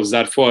 4 uncles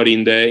that fought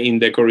in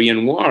the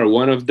Korean War.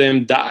 One of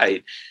them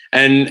died,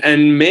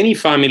 and many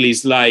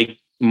families like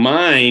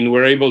mine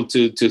were able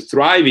to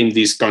thrive in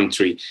this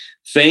country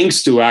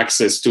thanks to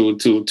access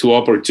to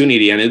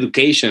opportunity and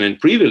education and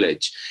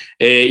privilege.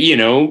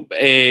 And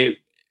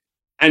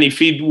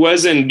if it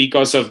wasn't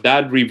because of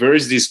that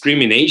reverse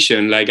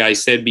discrimination, like I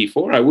said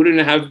before, I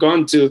wouldn't have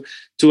gone to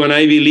an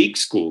Ivy League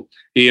school.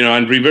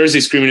 And reverse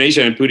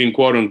discrimination, and putting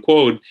quote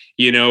unquote,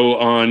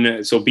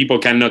 on, so people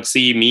cannot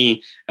see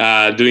me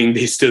doing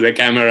this to the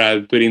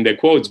camera, putting the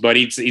quotes, but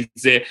it's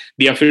the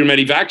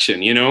affirmative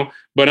action,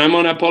 but I'm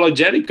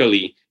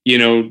unapologetically,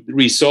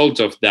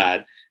 result of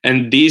that.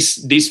 And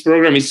this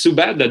program, it's too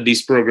bad that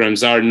these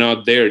programs are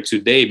not there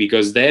today,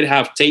 because they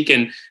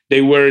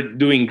were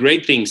doing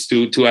great things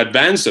to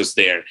advance us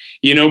there.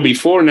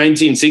 Before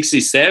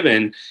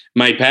 1967,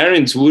 my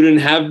parents wouldn't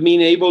have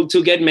been able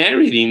to get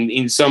married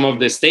in some of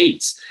the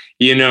states,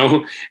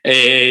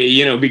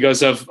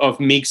 because of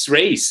mixed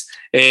race.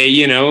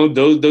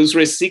 Those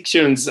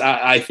restrictions,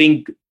 I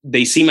think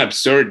they seem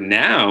absurd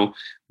now,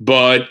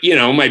 but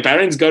my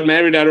parents got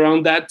married at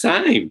around that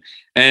time.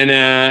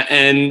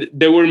 And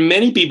there were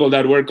many people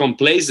that were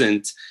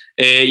complacent,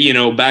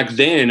 back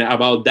then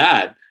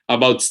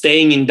about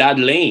staying in that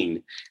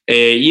lane,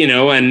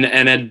 and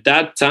at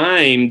that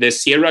time, the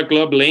Sierra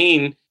Club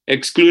lane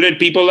excluded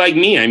people like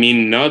me. I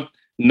mean, not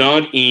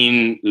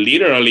in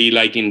literally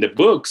like in the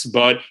books,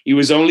 but it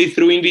was only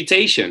through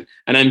invitation.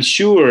 And I'm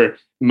sure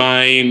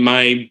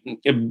my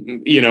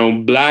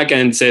Black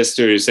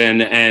ancestors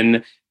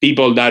and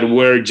people that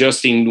were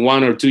just in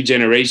 1 or 2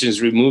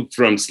 generations removed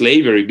from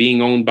slavery, being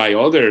owned by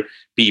other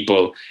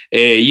people,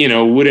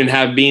 wouldn't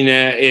have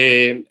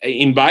been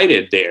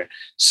invited there.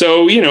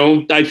 So,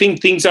 I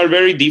think things are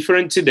very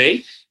different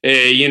today,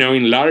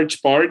 in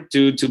large part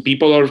to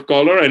people of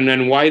color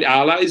and white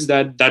allies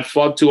that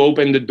fought to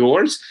open the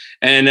doors.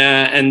 And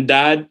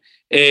that,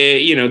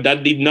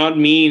 that did not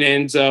mean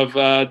ends of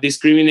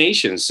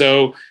discrimination.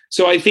 So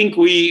I think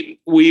we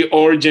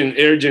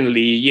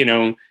urgently,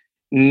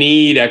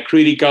 need a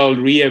critical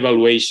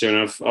reevaluation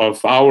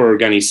of our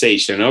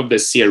organization, of the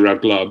Sierra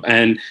Club,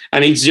 and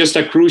it's just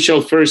a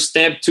crucial first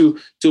step to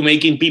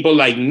making people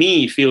like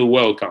me feel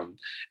welcome,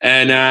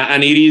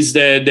 and it is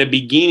the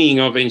beginning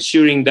of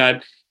ensuring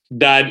that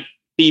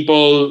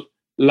people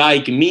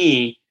like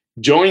me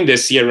join the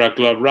Sierra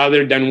Club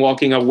rather than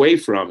walking away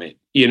from it.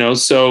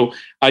 So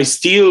I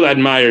still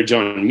admire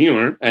John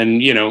Muir,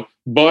 and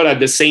but at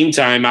the same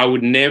time, I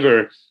would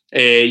never.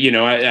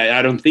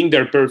 I don't think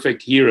they're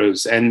perfect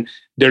heroes, and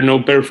they're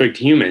no perfect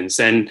humans.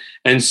 And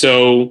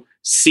so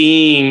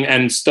seeing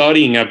and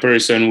studying a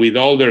person with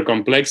all their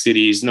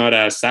complexity is not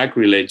a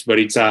sacrilege, but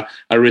it's a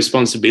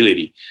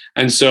responsibility.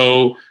 And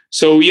so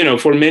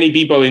for many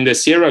people in the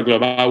Sierra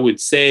Club, I would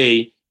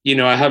say,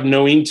 I have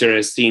no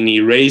interest in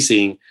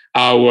erasing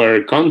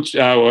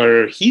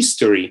our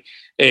history,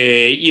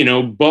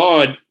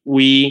 but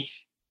we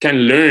can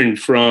learn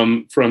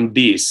from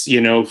this,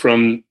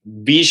 from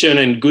vision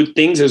and good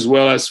things, as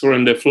well as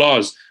from the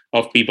flaws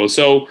of people.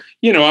 So,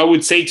 I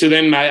would say to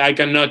them, I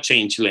cannot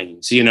change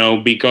lanes,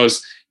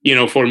 because,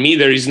 for me,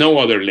 there is no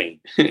other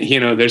lane.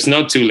 There's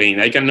not 2 lanes.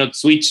 I cannot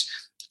switch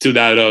to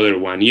that other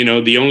one.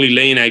 The only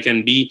lane I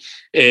can be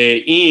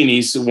in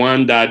is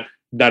one that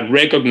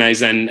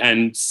recognizes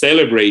and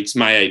celebrates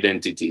my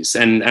identities.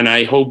 And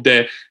I hope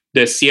that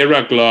the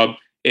Sierra Club,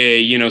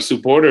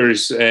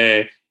 supporters,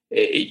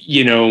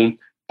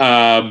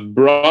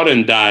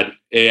 broaden that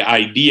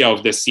idea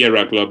of the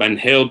Sierra Club and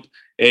help,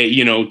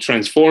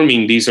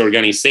 transforming this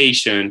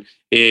organization,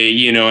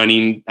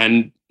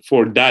 and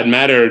for that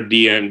matter,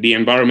 the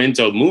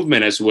environmental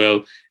movement as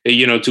well,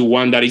 to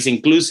one that is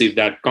inclusive,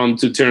 that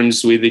comes to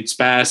terms with its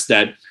past,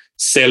 that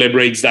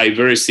celebrates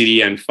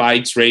diversity and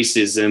fights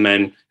racism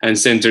and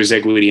centers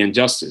equity and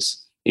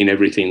justice in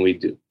everything we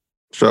do.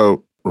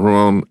 So,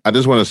 Ramon, I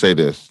just want to say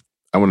this.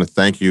 I want to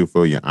thank you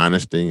for your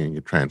honesty and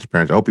your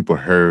transparency. I hope people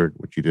heard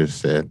what you just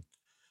said.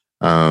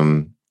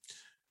 For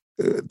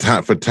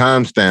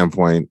time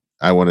standpoint,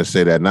 I want to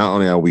say that not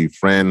only are we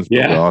friends,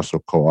 but we're also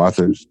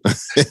co-authors.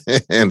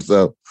 And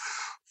so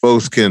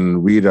folks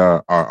can read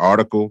our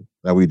article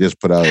that we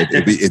just put out.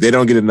 If they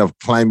don't get enough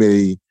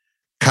climate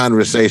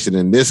conversation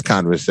in this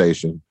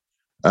conversation,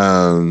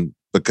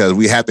 because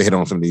we have to hit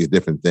on some of these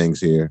different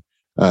things here,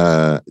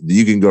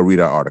 you can go read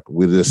our article.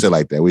 We'll just say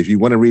like that. If you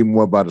want to read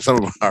more about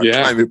some of our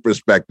climate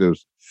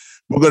perspectives,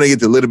 we're going to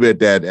get to a little bit of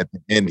that at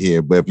the end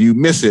here. But if you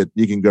miss it,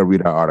 you can go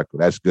read our article.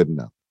 That's good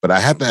enough. But I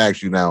have to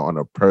ask you now on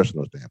a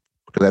personal standpoint,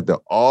 because after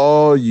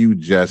all you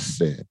just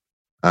said,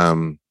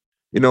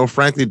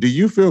 frankly, do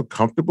you feel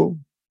comfortable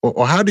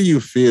or how do you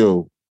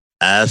feel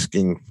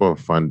asking for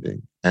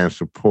funding and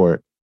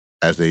support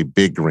as a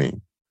big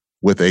green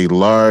with a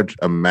large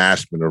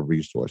amassment of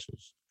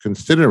resources,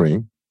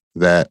 considering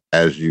that,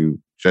 as you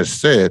just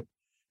said,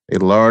 a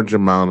large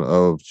amount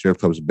of Sierra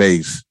Club's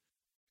base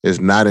is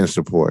not in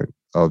support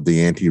of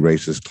the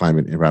anti-racist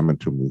climate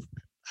environmental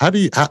movement? How do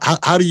you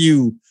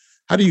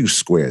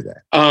square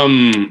that?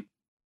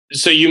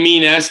 So you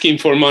mean asking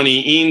for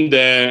money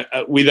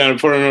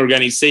for an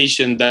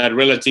organization that,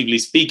 relatively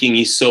speaking,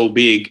 is so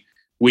big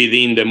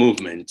within the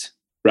movement,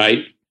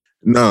 right?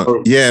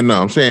 No,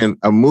 I'm saying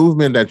a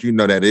movement that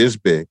that is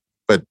big,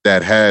 but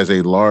that has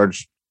a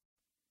large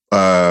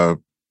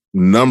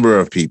number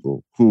of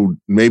people who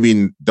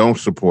maybe don't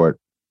support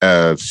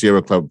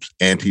Sierra Club's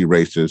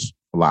anti-racist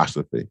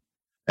philosophy.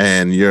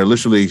 And you're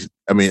literally,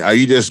 are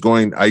you just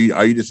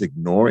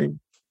ignoring,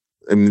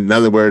 in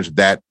other words,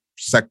 that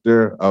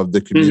sector of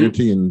the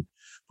community? Mm-hmm. And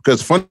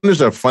because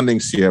funders are funding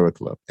Sierra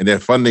Club, and they're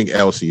funding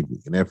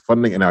LCB, and they're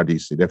funding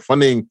NRDC, they're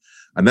funding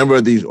a number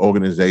of these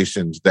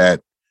organizations that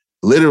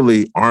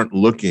literally aren't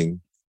looking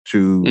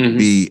to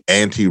be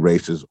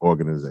anti-racist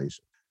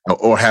organization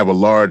or have a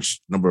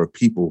large number of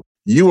people.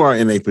 You are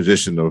in a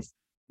position of,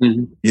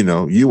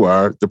 you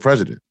are the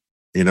president,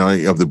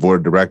 of the board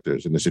of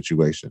directors in the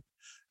situation.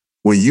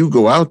 When you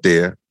go out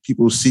there,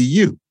 people see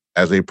you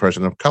as a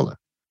person of color.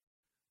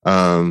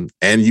 And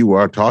you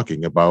are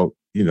talking about,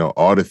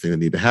 all the things that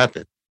need to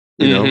happen.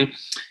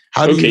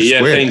 How do you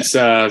square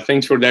that?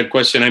 Thanks for that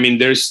question. I mean,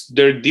 there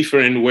are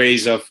different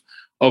ways of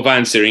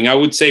answering. I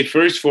would say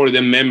first for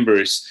the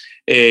members,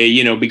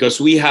 because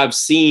we have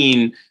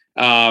seen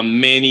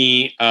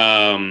many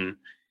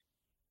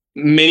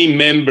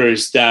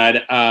members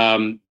that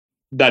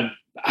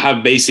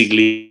have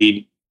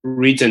basically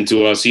written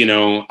to us,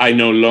 I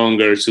no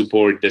longer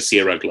support the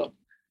Sierra Club.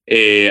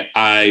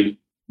 I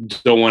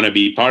don't want to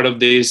be part of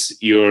this.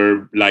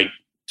 You're like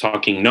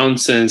talking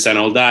nonsense and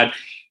all that.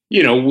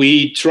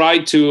 We try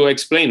to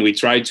explain, we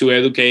try to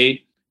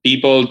educate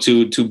people,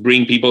 to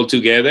bring people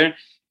together.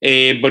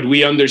 But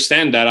we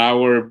understand that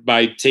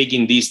by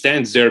taking these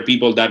stands, there are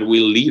people that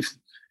will leave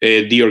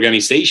the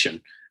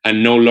organization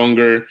and no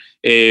longer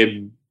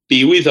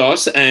be with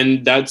us.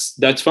 And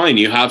that's fine.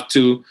 You have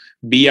to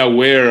be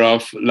aware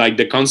of like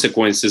the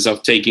consequences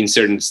of taking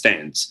certain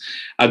stands.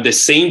 At the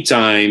same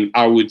time,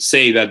 I would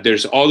say that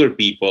there's other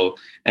people,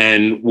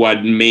 and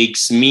what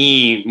makes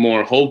me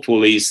more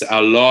hopeful is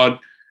a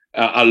lot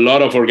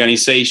of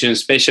organizations,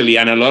 especially,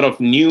 and a lot of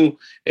the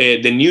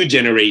new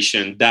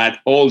generation, that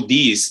all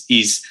these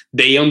is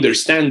they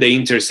understand the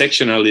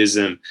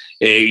intersectionalism,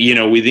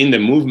 within the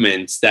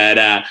movements,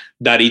 that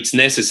it's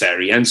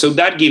necessary, and so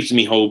that gives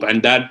me hope,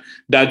 and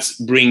that's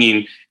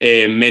bringing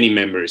many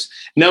members.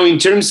 Now, in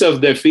terms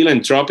of the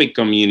philanthropic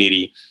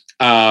community,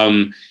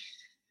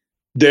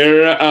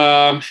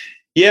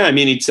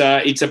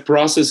 it's a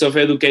process of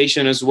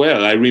education as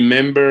well. I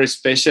remember,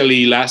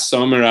 especially last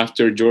summer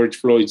after George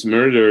Floyd's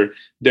murder,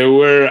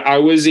 I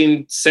was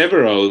in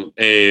several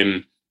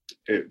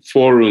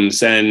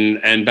forums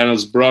and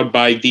panels brought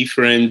by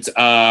different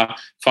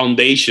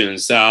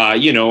foundations,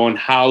 on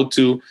how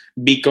to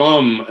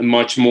become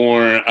much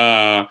more,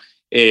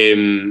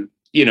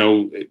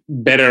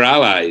 better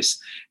allies.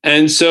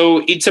 And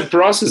so it's a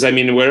process. I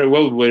mean,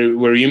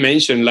 where you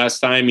mentioned last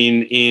time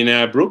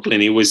in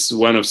Brooklyn, it was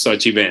one of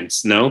such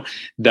events, no?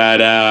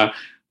 That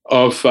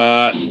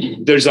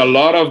there's a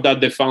lot of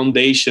that the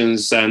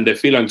foundations and the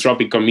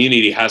philanthropic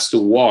community has to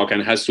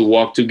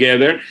walk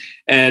together.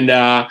 And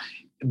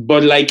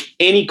but like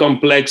any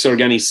complex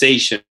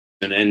organization,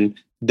 and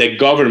the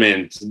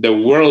government, the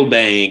World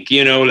Bank,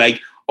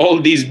 like all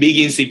these big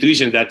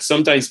institutions that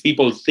sometimes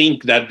people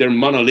think that they're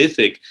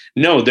monolithic.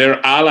 No,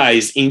 they're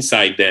allies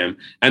inside them.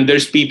 And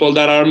there's people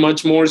that are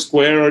much more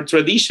square or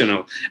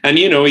traditional. And,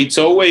 it's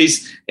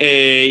always,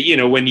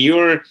 when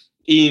you're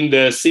in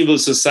the civil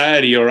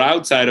society or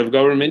outside of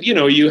government,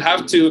 you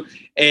have to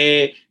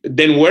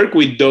then work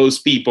with those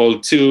people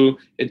to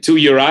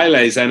your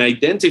allies and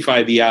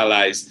identify the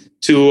allies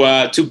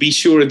to be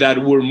sure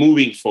that we're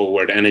moving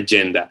forward an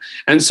agenda.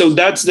 And so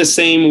that's the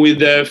same with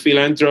the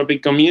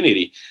philanthropic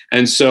community.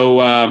 And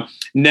so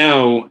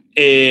now,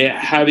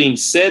 having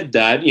said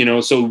that,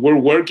 so we're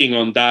working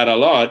on that a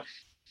lot.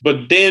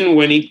 But then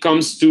when it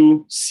comes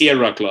to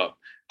Sierra Club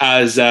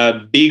as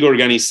a big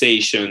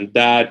organization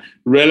that,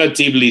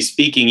 relatively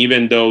speaking,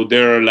 even though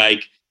they're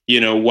like,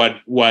 what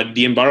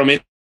the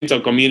environmental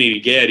community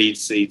get,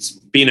 it's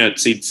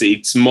peanuts,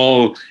 it's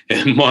small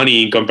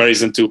money in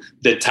comparison to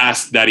the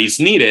task that is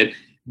needed.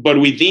 But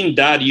within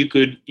that, you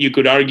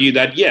could argue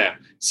that,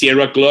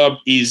 Sierra Club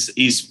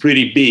is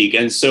pretty big.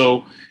 And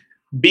so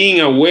being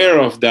aware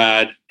of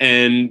that,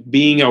 and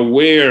being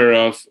aware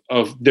of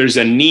there's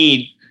a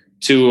need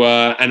to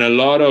and a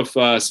lot of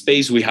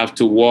space we have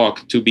to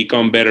walk to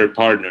become better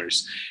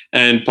partners.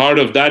 And part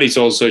of that is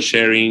also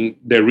sharing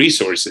the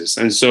resources.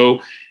 And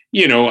so,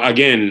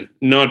 again,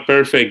 not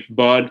perfect,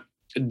 but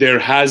there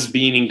has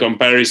been, in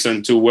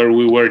comparison to where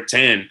we were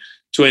 10,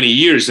 20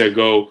 years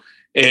ago,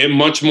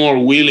 much more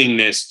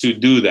willingness to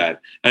do that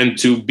and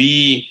to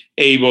be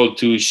able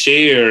to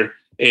share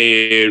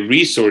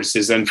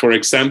resources. And for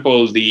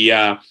example,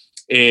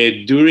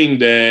 during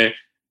the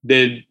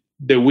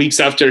weeks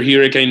after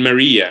Hurricane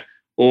Maria,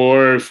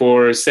 or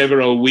for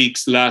several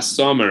weeks last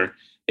summer,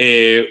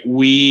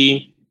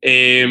 we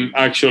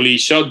actually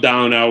shut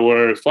down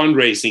our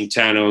fundraising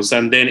channels,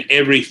 and then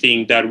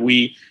everything that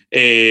we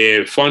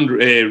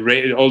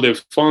all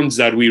the funds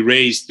that we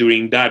raised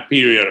during that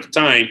period of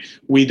time,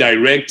 we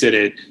directed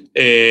it,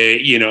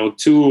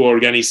 to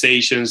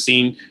organizations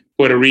in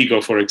Puerto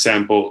Rico, for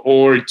example,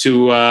 or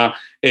to a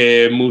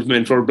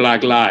movement for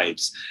Black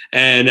Lives,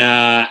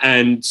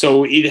 and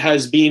so it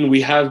has been.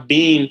 We have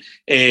been,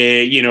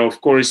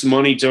 of course,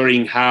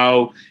 monitoring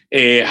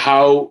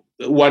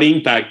what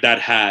impact that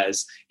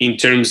has in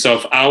terms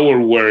of our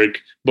work,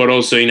 but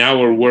also in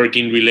our work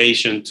in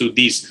relation to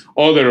these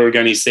other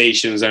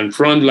organizations and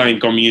frontline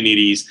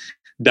communities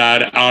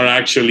that are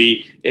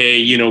actually,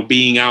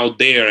 being out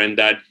there, and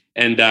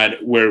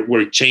that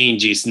where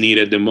change is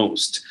needed the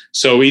most.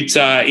 So it's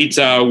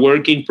a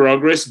work in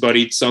progress, but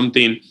it's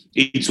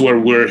where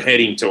we're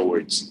heading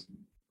towards.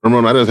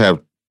 Ramon, I just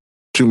have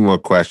two more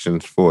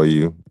questions for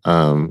you.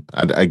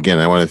 Again,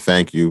 I want to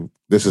thank you.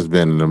 This has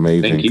been an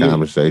amazing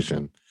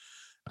conversation.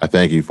 I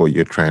thank you for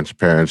your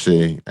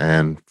transparency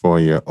and for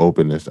your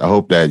openness. I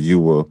hope that you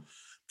will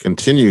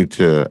continue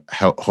to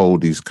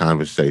hold these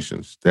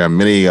conversations. There are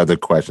many other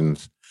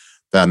questions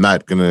that I'm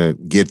not going to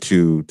get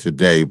to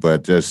today,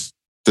 but just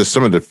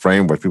some of the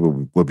frameworks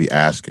people will be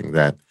asking.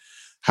 That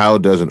how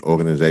does an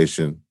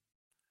organization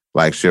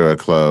like Sierra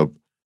Club,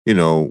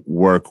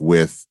 work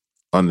with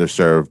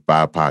underserved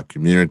BIPOC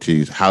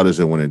communities? How does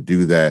it want to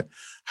do that?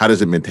 How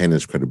does it maintain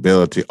its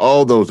credibility?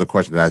 All those are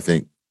questions that I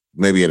think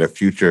maybe at a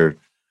future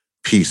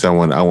piece I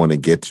want to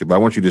get to. But I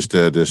want you just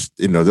to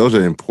those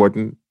are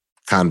important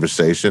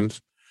conversations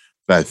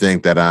that I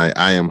think that I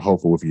am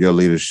hopeful with your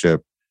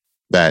leadership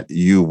that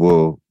you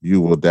will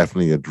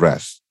definitely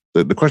address.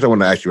 The question I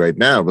want to ask you right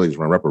now really is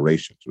around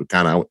reparations,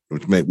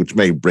 which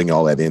may bring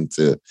all that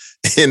into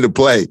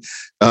play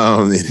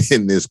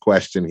in this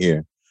question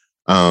here.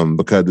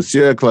 Because the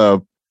Sierra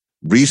Club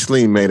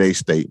recently made a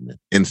statement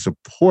in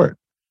support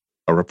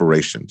of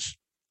reparations.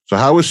 So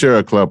how is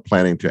Sierra Club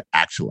planning to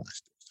actualize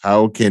this?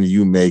 How can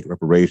you make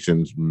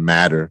reparations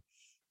matter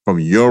from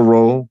your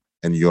role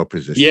and your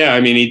position? Yeah,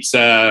 I mean, it's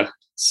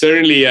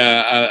certainly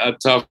a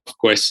tough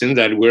question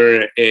that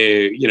we're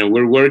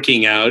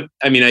working out.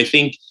 I mean, I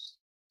think,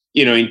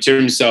 in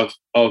terms of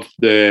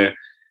the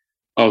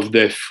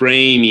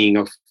framing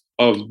of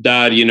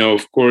that,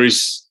 of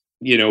course,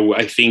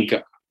 I think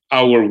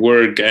our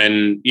work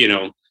and,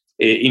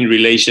 in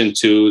relation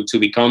to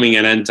becoming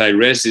an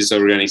anti-racist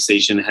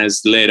organization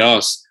has led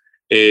us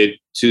to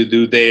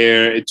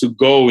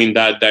go in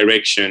that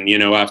direction,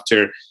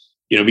 after,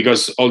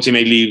 because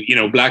ultimately,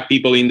 Black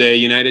people in the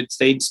United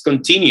States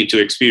continue to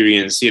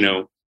experience,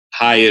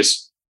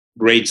 highest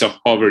rates of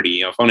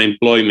poverty, of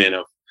unemployment,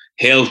 of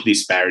health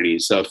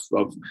disparities, of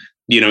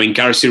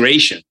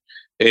incarceration,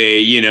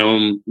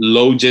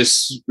 low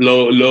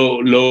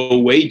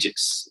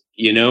wages,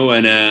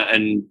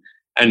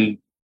 and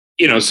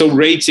so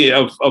rates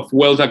of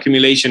wealth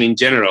accumulation in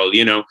general,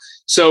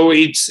 so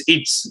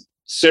it's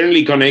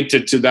certainly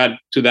connected to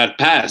that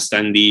past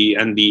and the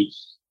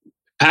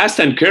past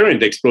and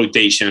current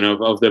exploitation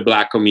of the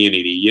Black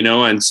community,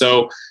 and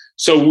so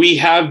we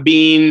have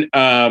been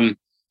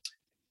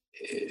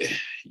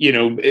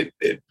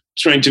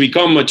trying to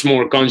become much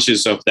more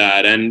conscious of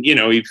that. And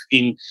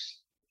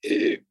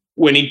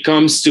when it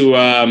comes to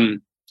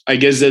I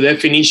guess the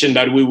definition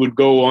that we would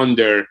go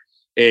under,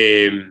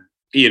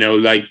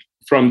 like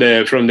from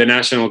the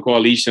National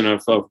Coalition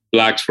of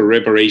Blacks for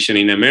Reparation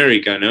in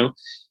America,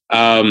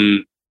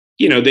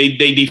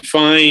 they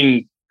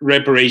define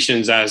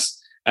reparations as,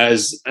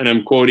 and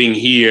I'm quoting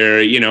here,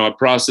 a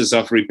process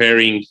of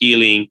repairing,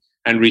 healing,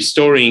 and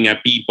restoring a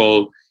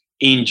people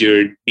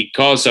injured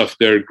because of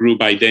their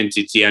group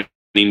identity and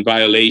in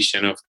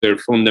violation of their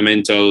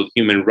fundamental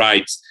human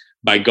rights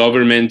by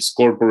governments,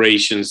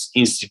 corporations,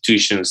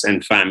 institutions,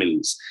 and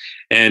families.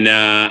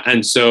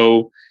 And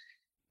so,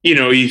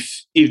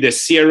 if the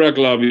Sierra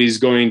Club is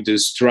going to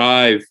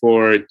strive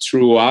for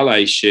true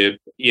allyship,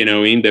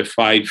 in the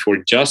fight for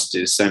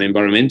justice and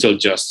environmental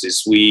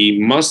justice, we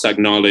must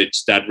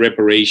acknowledge that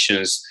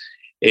reparations,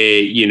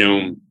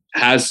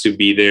 has to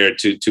be there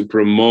to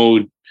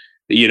promote,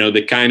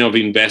 the kind of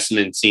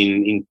investments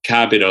in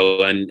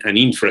capital and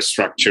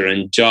infrastructure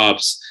and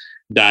jobs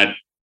that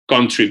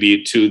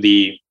contribute to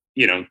the,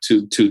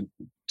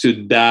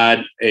 to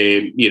that,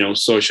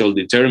 social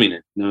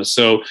determinant.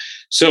 So,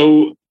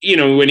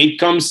 when it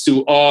comes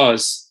to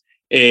us,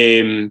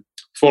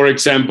 for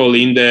example,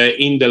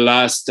 in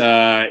last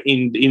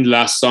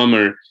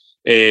summer,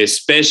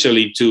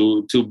 especially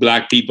to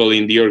Black people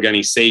in the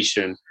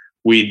organization,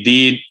 we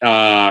did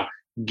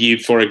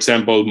give, for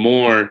example,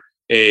 more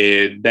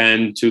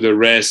than to the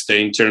rest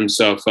in terms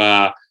of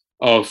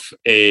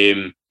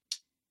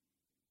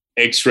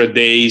extra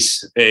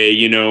days,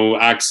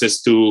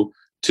 access to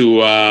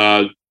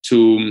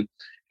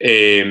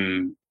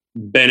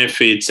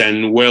benefits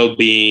and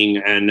well-being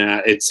and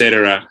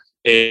etc.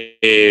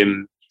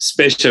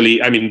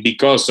 Especially, I mean,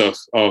 because of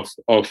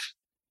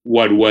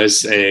what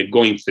was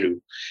going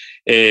through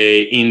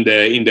in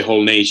the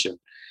whole nation.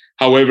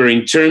 However,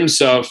 in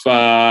terms of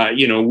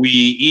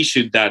we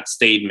issued that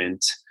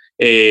statement.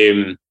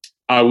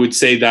 I would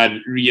say that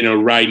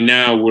right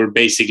now we're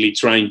basically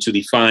trying to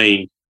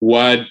define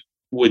what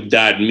would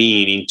that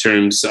mean in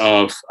terms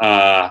of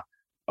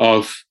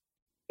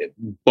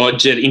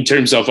budget, in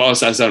terms of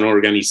us as an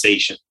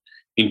organization,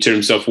 in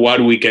terms of what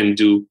we can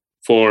do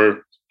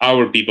for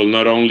our people,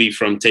 not only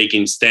from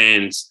taking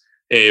stands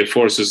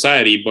for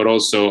society, but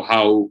also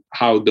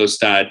how does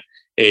that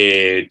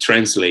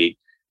translate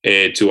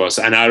to us.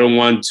 And I don't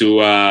want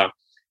to,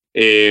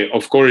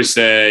 of course,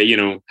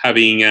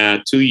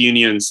 having two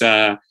unions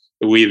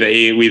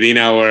within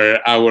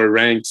our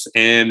ranks,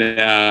 and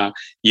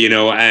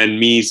and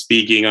me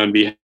speaking on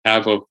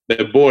behalf of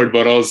the board,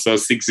 but also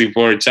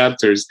 64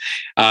 chapters.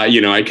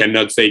 I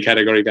cannot say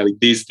categorically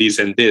this,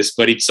 and this,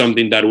 but it's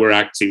something that we're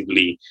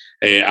actively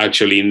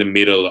actually in the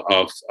middle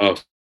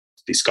of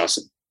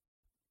discussing.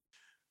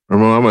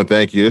 Ramon, I'm going to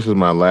thank you. This is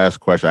my last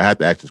question. I have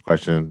to ask this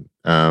question.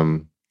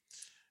 And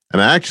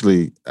I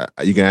actually,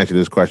 you can answer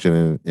this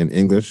question in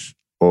English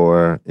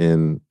or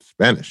in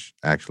Spanish,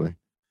 actually.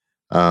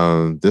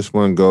 This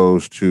one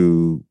goes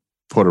to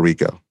Puerto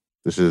Rico.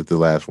 This is the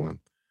last one.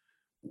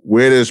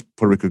 Where does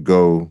Puerto Rico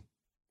go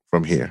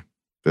from here?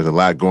 There's a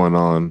lot going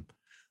on.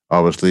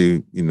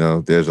 Obviously,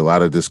 there's a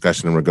lot of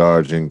discussion in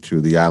regarding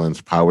to the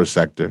island's power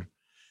sector.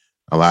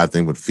 A lot of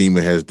things what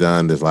FEMA has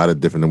done. There's a lot of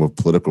different with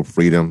political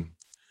freedom.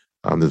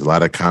 There's a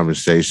lot of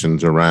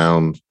conversations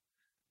around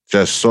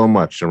just so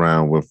much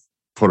around with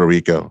Puerto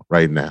Rico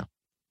right now.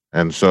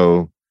 And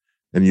so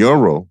in your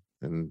role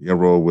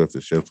with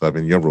the Shift Club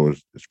and your role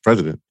as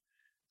president,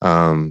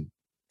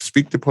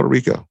 speak to Puerto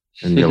Rico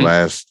in your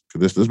last,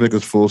 because let's make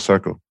this full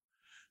circle.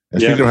 And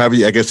speak to have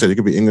you, like I said, it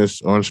could be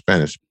English or in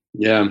Spanish.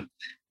 Yeah.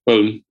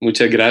 Well,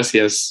 muchas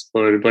gracias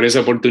por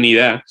esa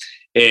oportunidad.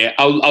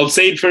 I'll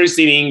say it first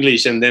in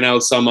English and then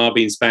I'll sum up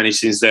in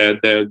Spanish since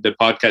the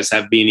podcasts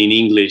have been in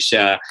English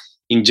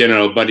in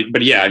general.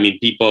 But yeah, I mean,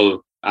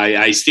 people,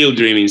 I still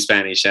dream in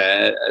Spanish,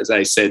 as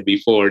I said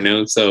before.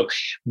 No, so,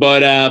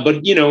 but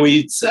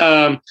it's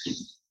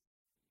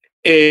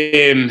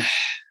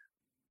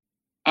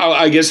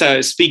I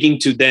guess speaking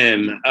to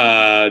them,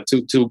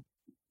 to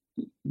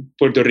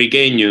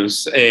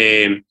Puertorriqueños,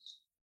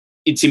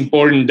 it's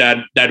important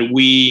that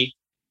we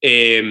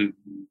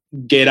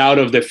get out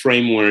of the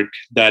framework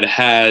that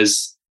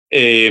has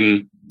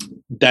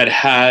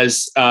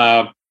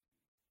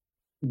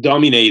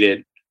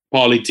dominated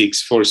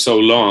politics for so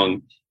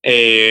long,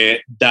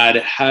 that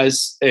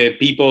has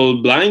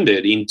people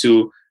blinded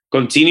into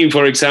continuing,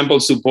 for example,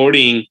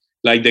 supporting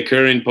like the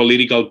current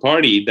political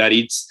party that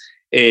it's,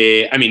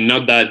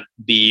 not that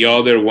the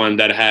other one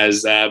that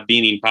has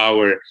been in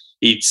power,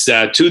 it's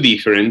too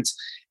different.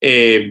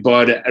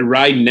 But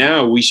right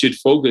now we should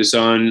focus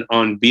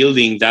on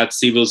building that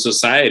civil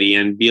society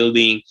and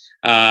building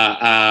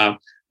a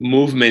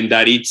movement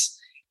that it's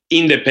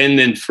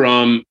independent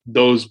from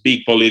those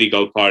big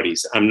political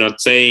parties. I'm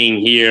not saying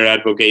here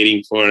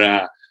advocating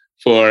for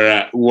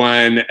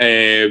one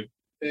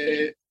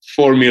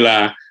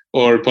formula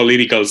or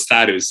political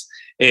status.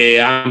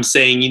 I'm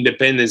saying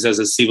independence as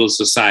a civil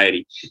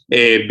society,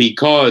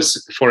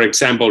 because, for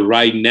example,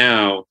 right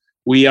now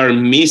we are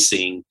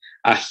missing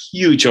a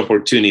huge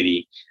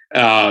opportunity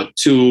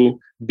to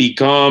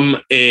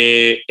become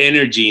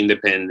energy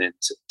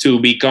independent, to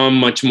become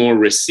much more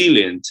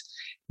resilient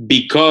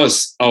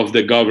because of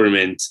the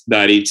government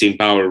that it's in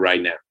power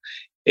right now.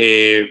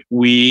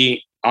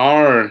 We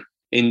are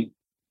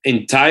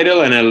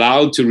entitled and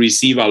allowed to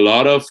receive a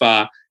lot of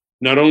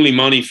not only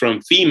money from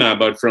FEMA,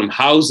 but from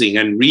housing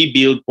and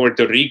rebuild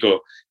Puerto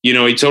Rico.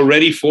 It's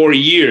already 4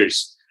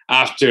 years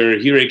after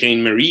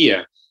Hurricane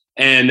Maria,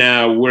 and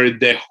where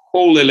the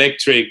whole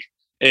electric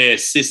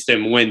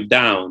system went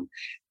down,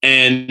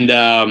 and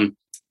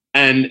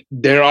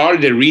there are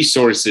the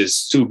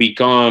resources to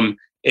become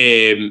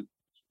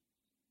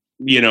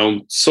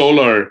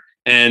solar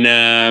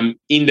and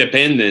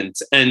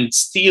independent, and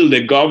still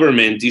the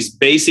government is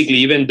basically,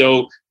 even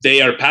though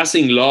they are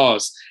passing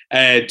laws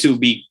to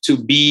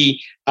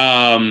be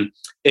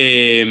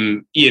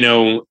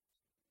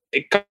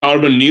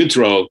carbon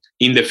neutral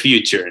in the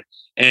future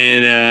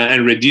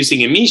and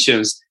reducing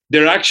emissions,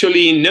 they're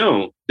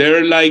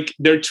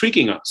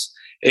tricking us.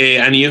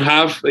 And you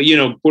have,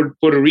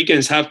 Puerto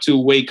Ricans have to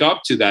wake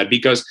up to that,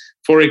 because,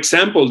 for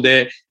example,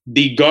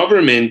 the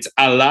government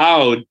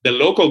allowed, the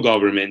local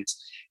government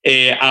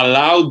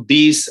allowed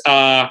this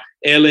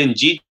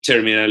LNG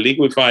terminal,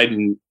 liquefied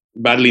and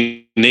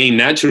badly named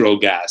natural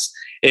gas,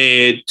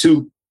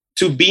 to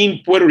be in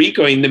Puerto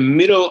Rico, in the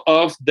middle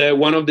of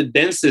one of the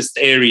densest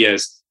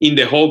areas in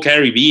the whole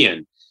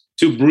Caribbean,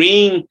 to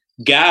bring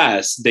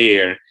gas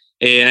there.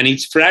 And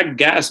it's fracked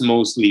gas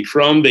mostly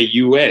from the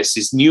US.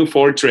 It's New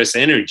Fortress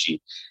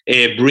Energy,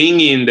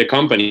 bringing the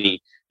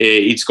company,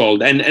 it's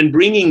called, and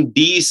bringing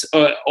these,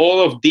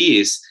 all of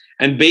this,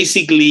 and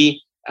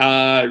basically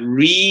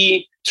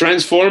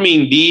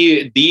transforming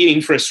the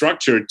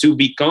infrastructure to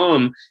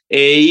become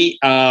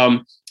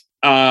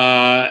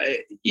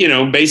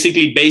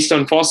basically based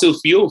on fossil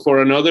fuel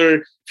for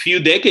another few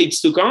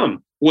decades to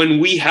come, when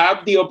we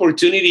have the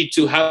opportunity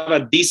to have a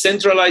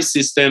decentralized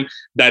system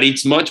that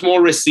it's much more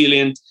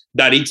resilient,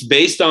 that it's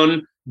based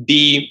on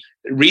the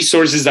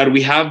resources that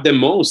we have the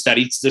most, that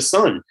it's the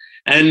sun.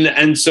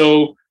 And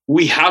so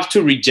we have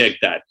to reject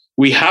that.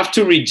 We have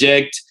to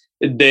reject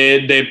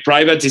the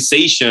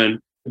privatization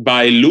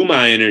by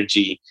Luma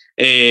Energy,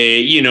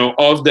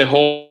 of the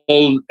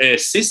whole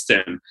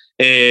system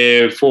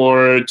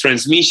for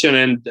transmission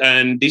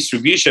and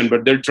distribution,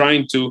 but they're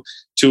trying to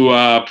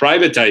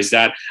privatize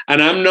that.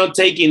 And I'm not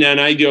taking an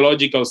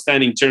ideological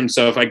stand in terms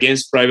of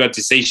against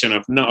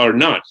privatization or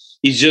not.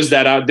 It's just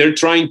that they're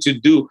trying to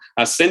do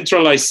a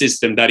centralized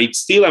system that it's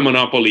still a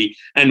monopoly,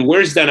 and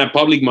worse than a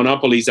public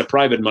monopoly is a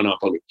private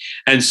monopoly.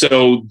 And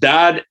so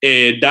that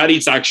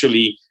is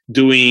actually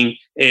doing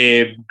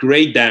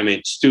great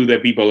damage to the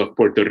people of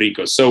Puerto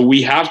Rico. So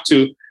we have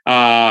to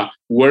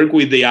work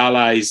with the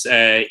allies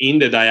in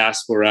the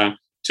diaspora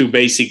to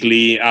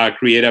basically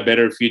create a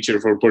better future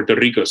for Puerto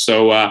Rico.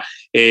 So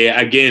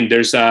again,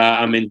 there's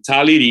a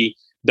mentality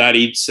that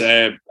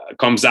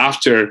comes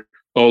after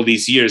all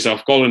these years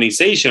of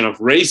colonization, of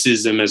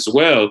racism as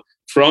well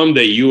from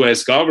the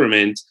U.S.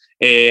 government.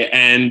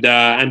 And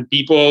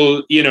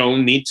people,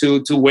 need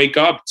to wake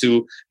up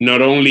to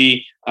not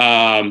only,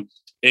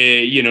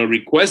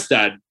 request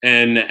that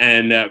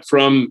and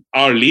from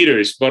our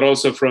leaders, but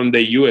also from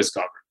the U.S.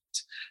 government.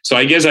 So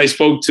I guess I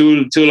spoke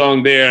too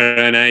long there,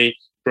 and I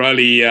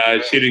probably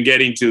shouldn't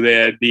get into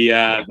the.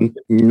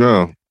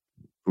 No,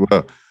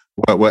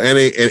 well,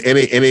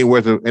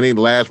 any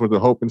last words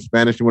of hope in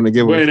Spanish you want to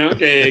give? Bueno,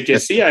 que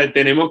sí,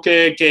 tenemos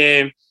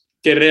que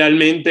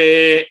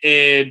realmente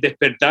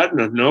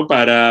despertarnos, ¿no?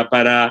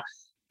 Para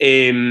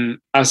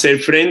hacer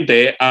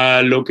frente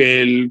a lo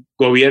que el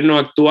gobierno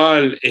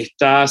actual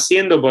está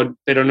haciendo,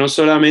 pero no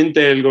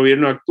solamente el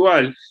gobierno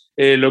actual,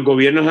 los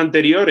gobiernos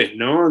anteriores,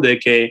 ¿no? De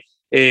que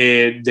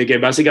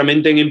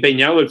básicamente han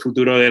empeñado el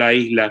futuro de la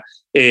isla.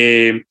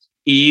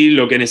 Y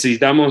lo que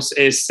necesitamos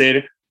es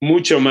ser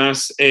mucho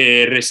más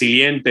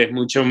resilientes,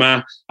 mucho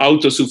más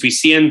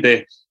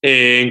autosuficientes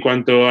en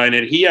cuanto a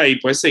energía y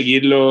pues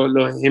seguir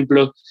los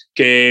ejemplos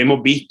que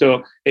hemos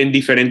visto en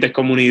diferentes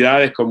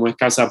comunidades, como es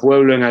Casa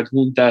Pueblo en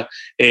Adjunta,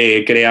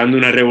 creando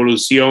una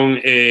revolución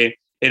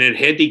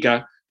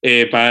energética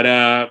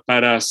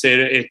para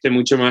ser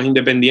mucho más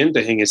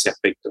independientes en ese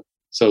aspecto.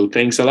 So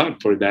thanks a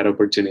lot for that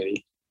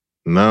opportunity.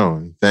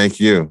 No, thank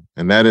you.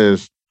 And that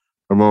is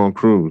Ramon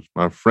Cruz,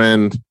 my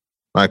friend,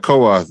 my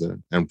co-author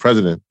and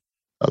president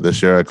of the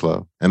Sierra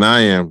Club. And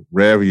I am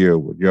Rev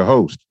Yearwood, your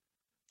host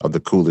of The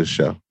Coolest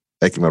Show.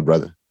 Thank you, my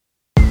brother.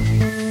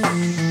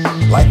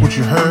 Like what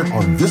you heard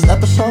on this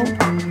episode?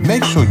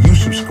 Make sure you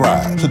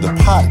subscribe to the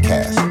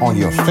podcast on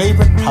your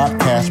favorite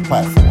podcast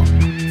platform.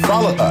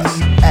 Follow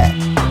us at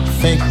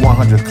Think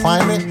 100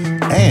 Climate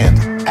and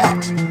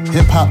at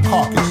Hip Hop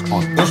Caucus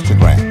on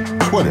Instagram,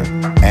 Twitter,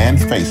 and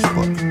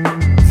Facebook.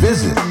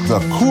 Visit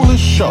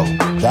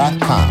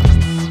thecoolestshow.com,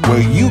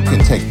 where you can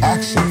take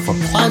action for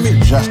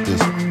climate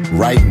justice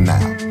right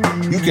now.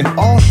 You can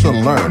also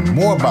learn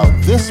more about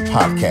this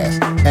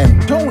podcast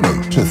and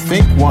donate to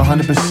Think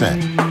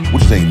 100%,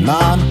 which is a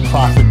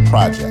non-profit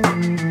project.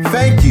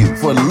 Thank you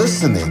for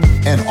listening,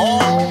 and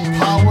all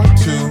power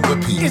to the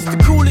people. It's the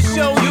coolest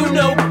show.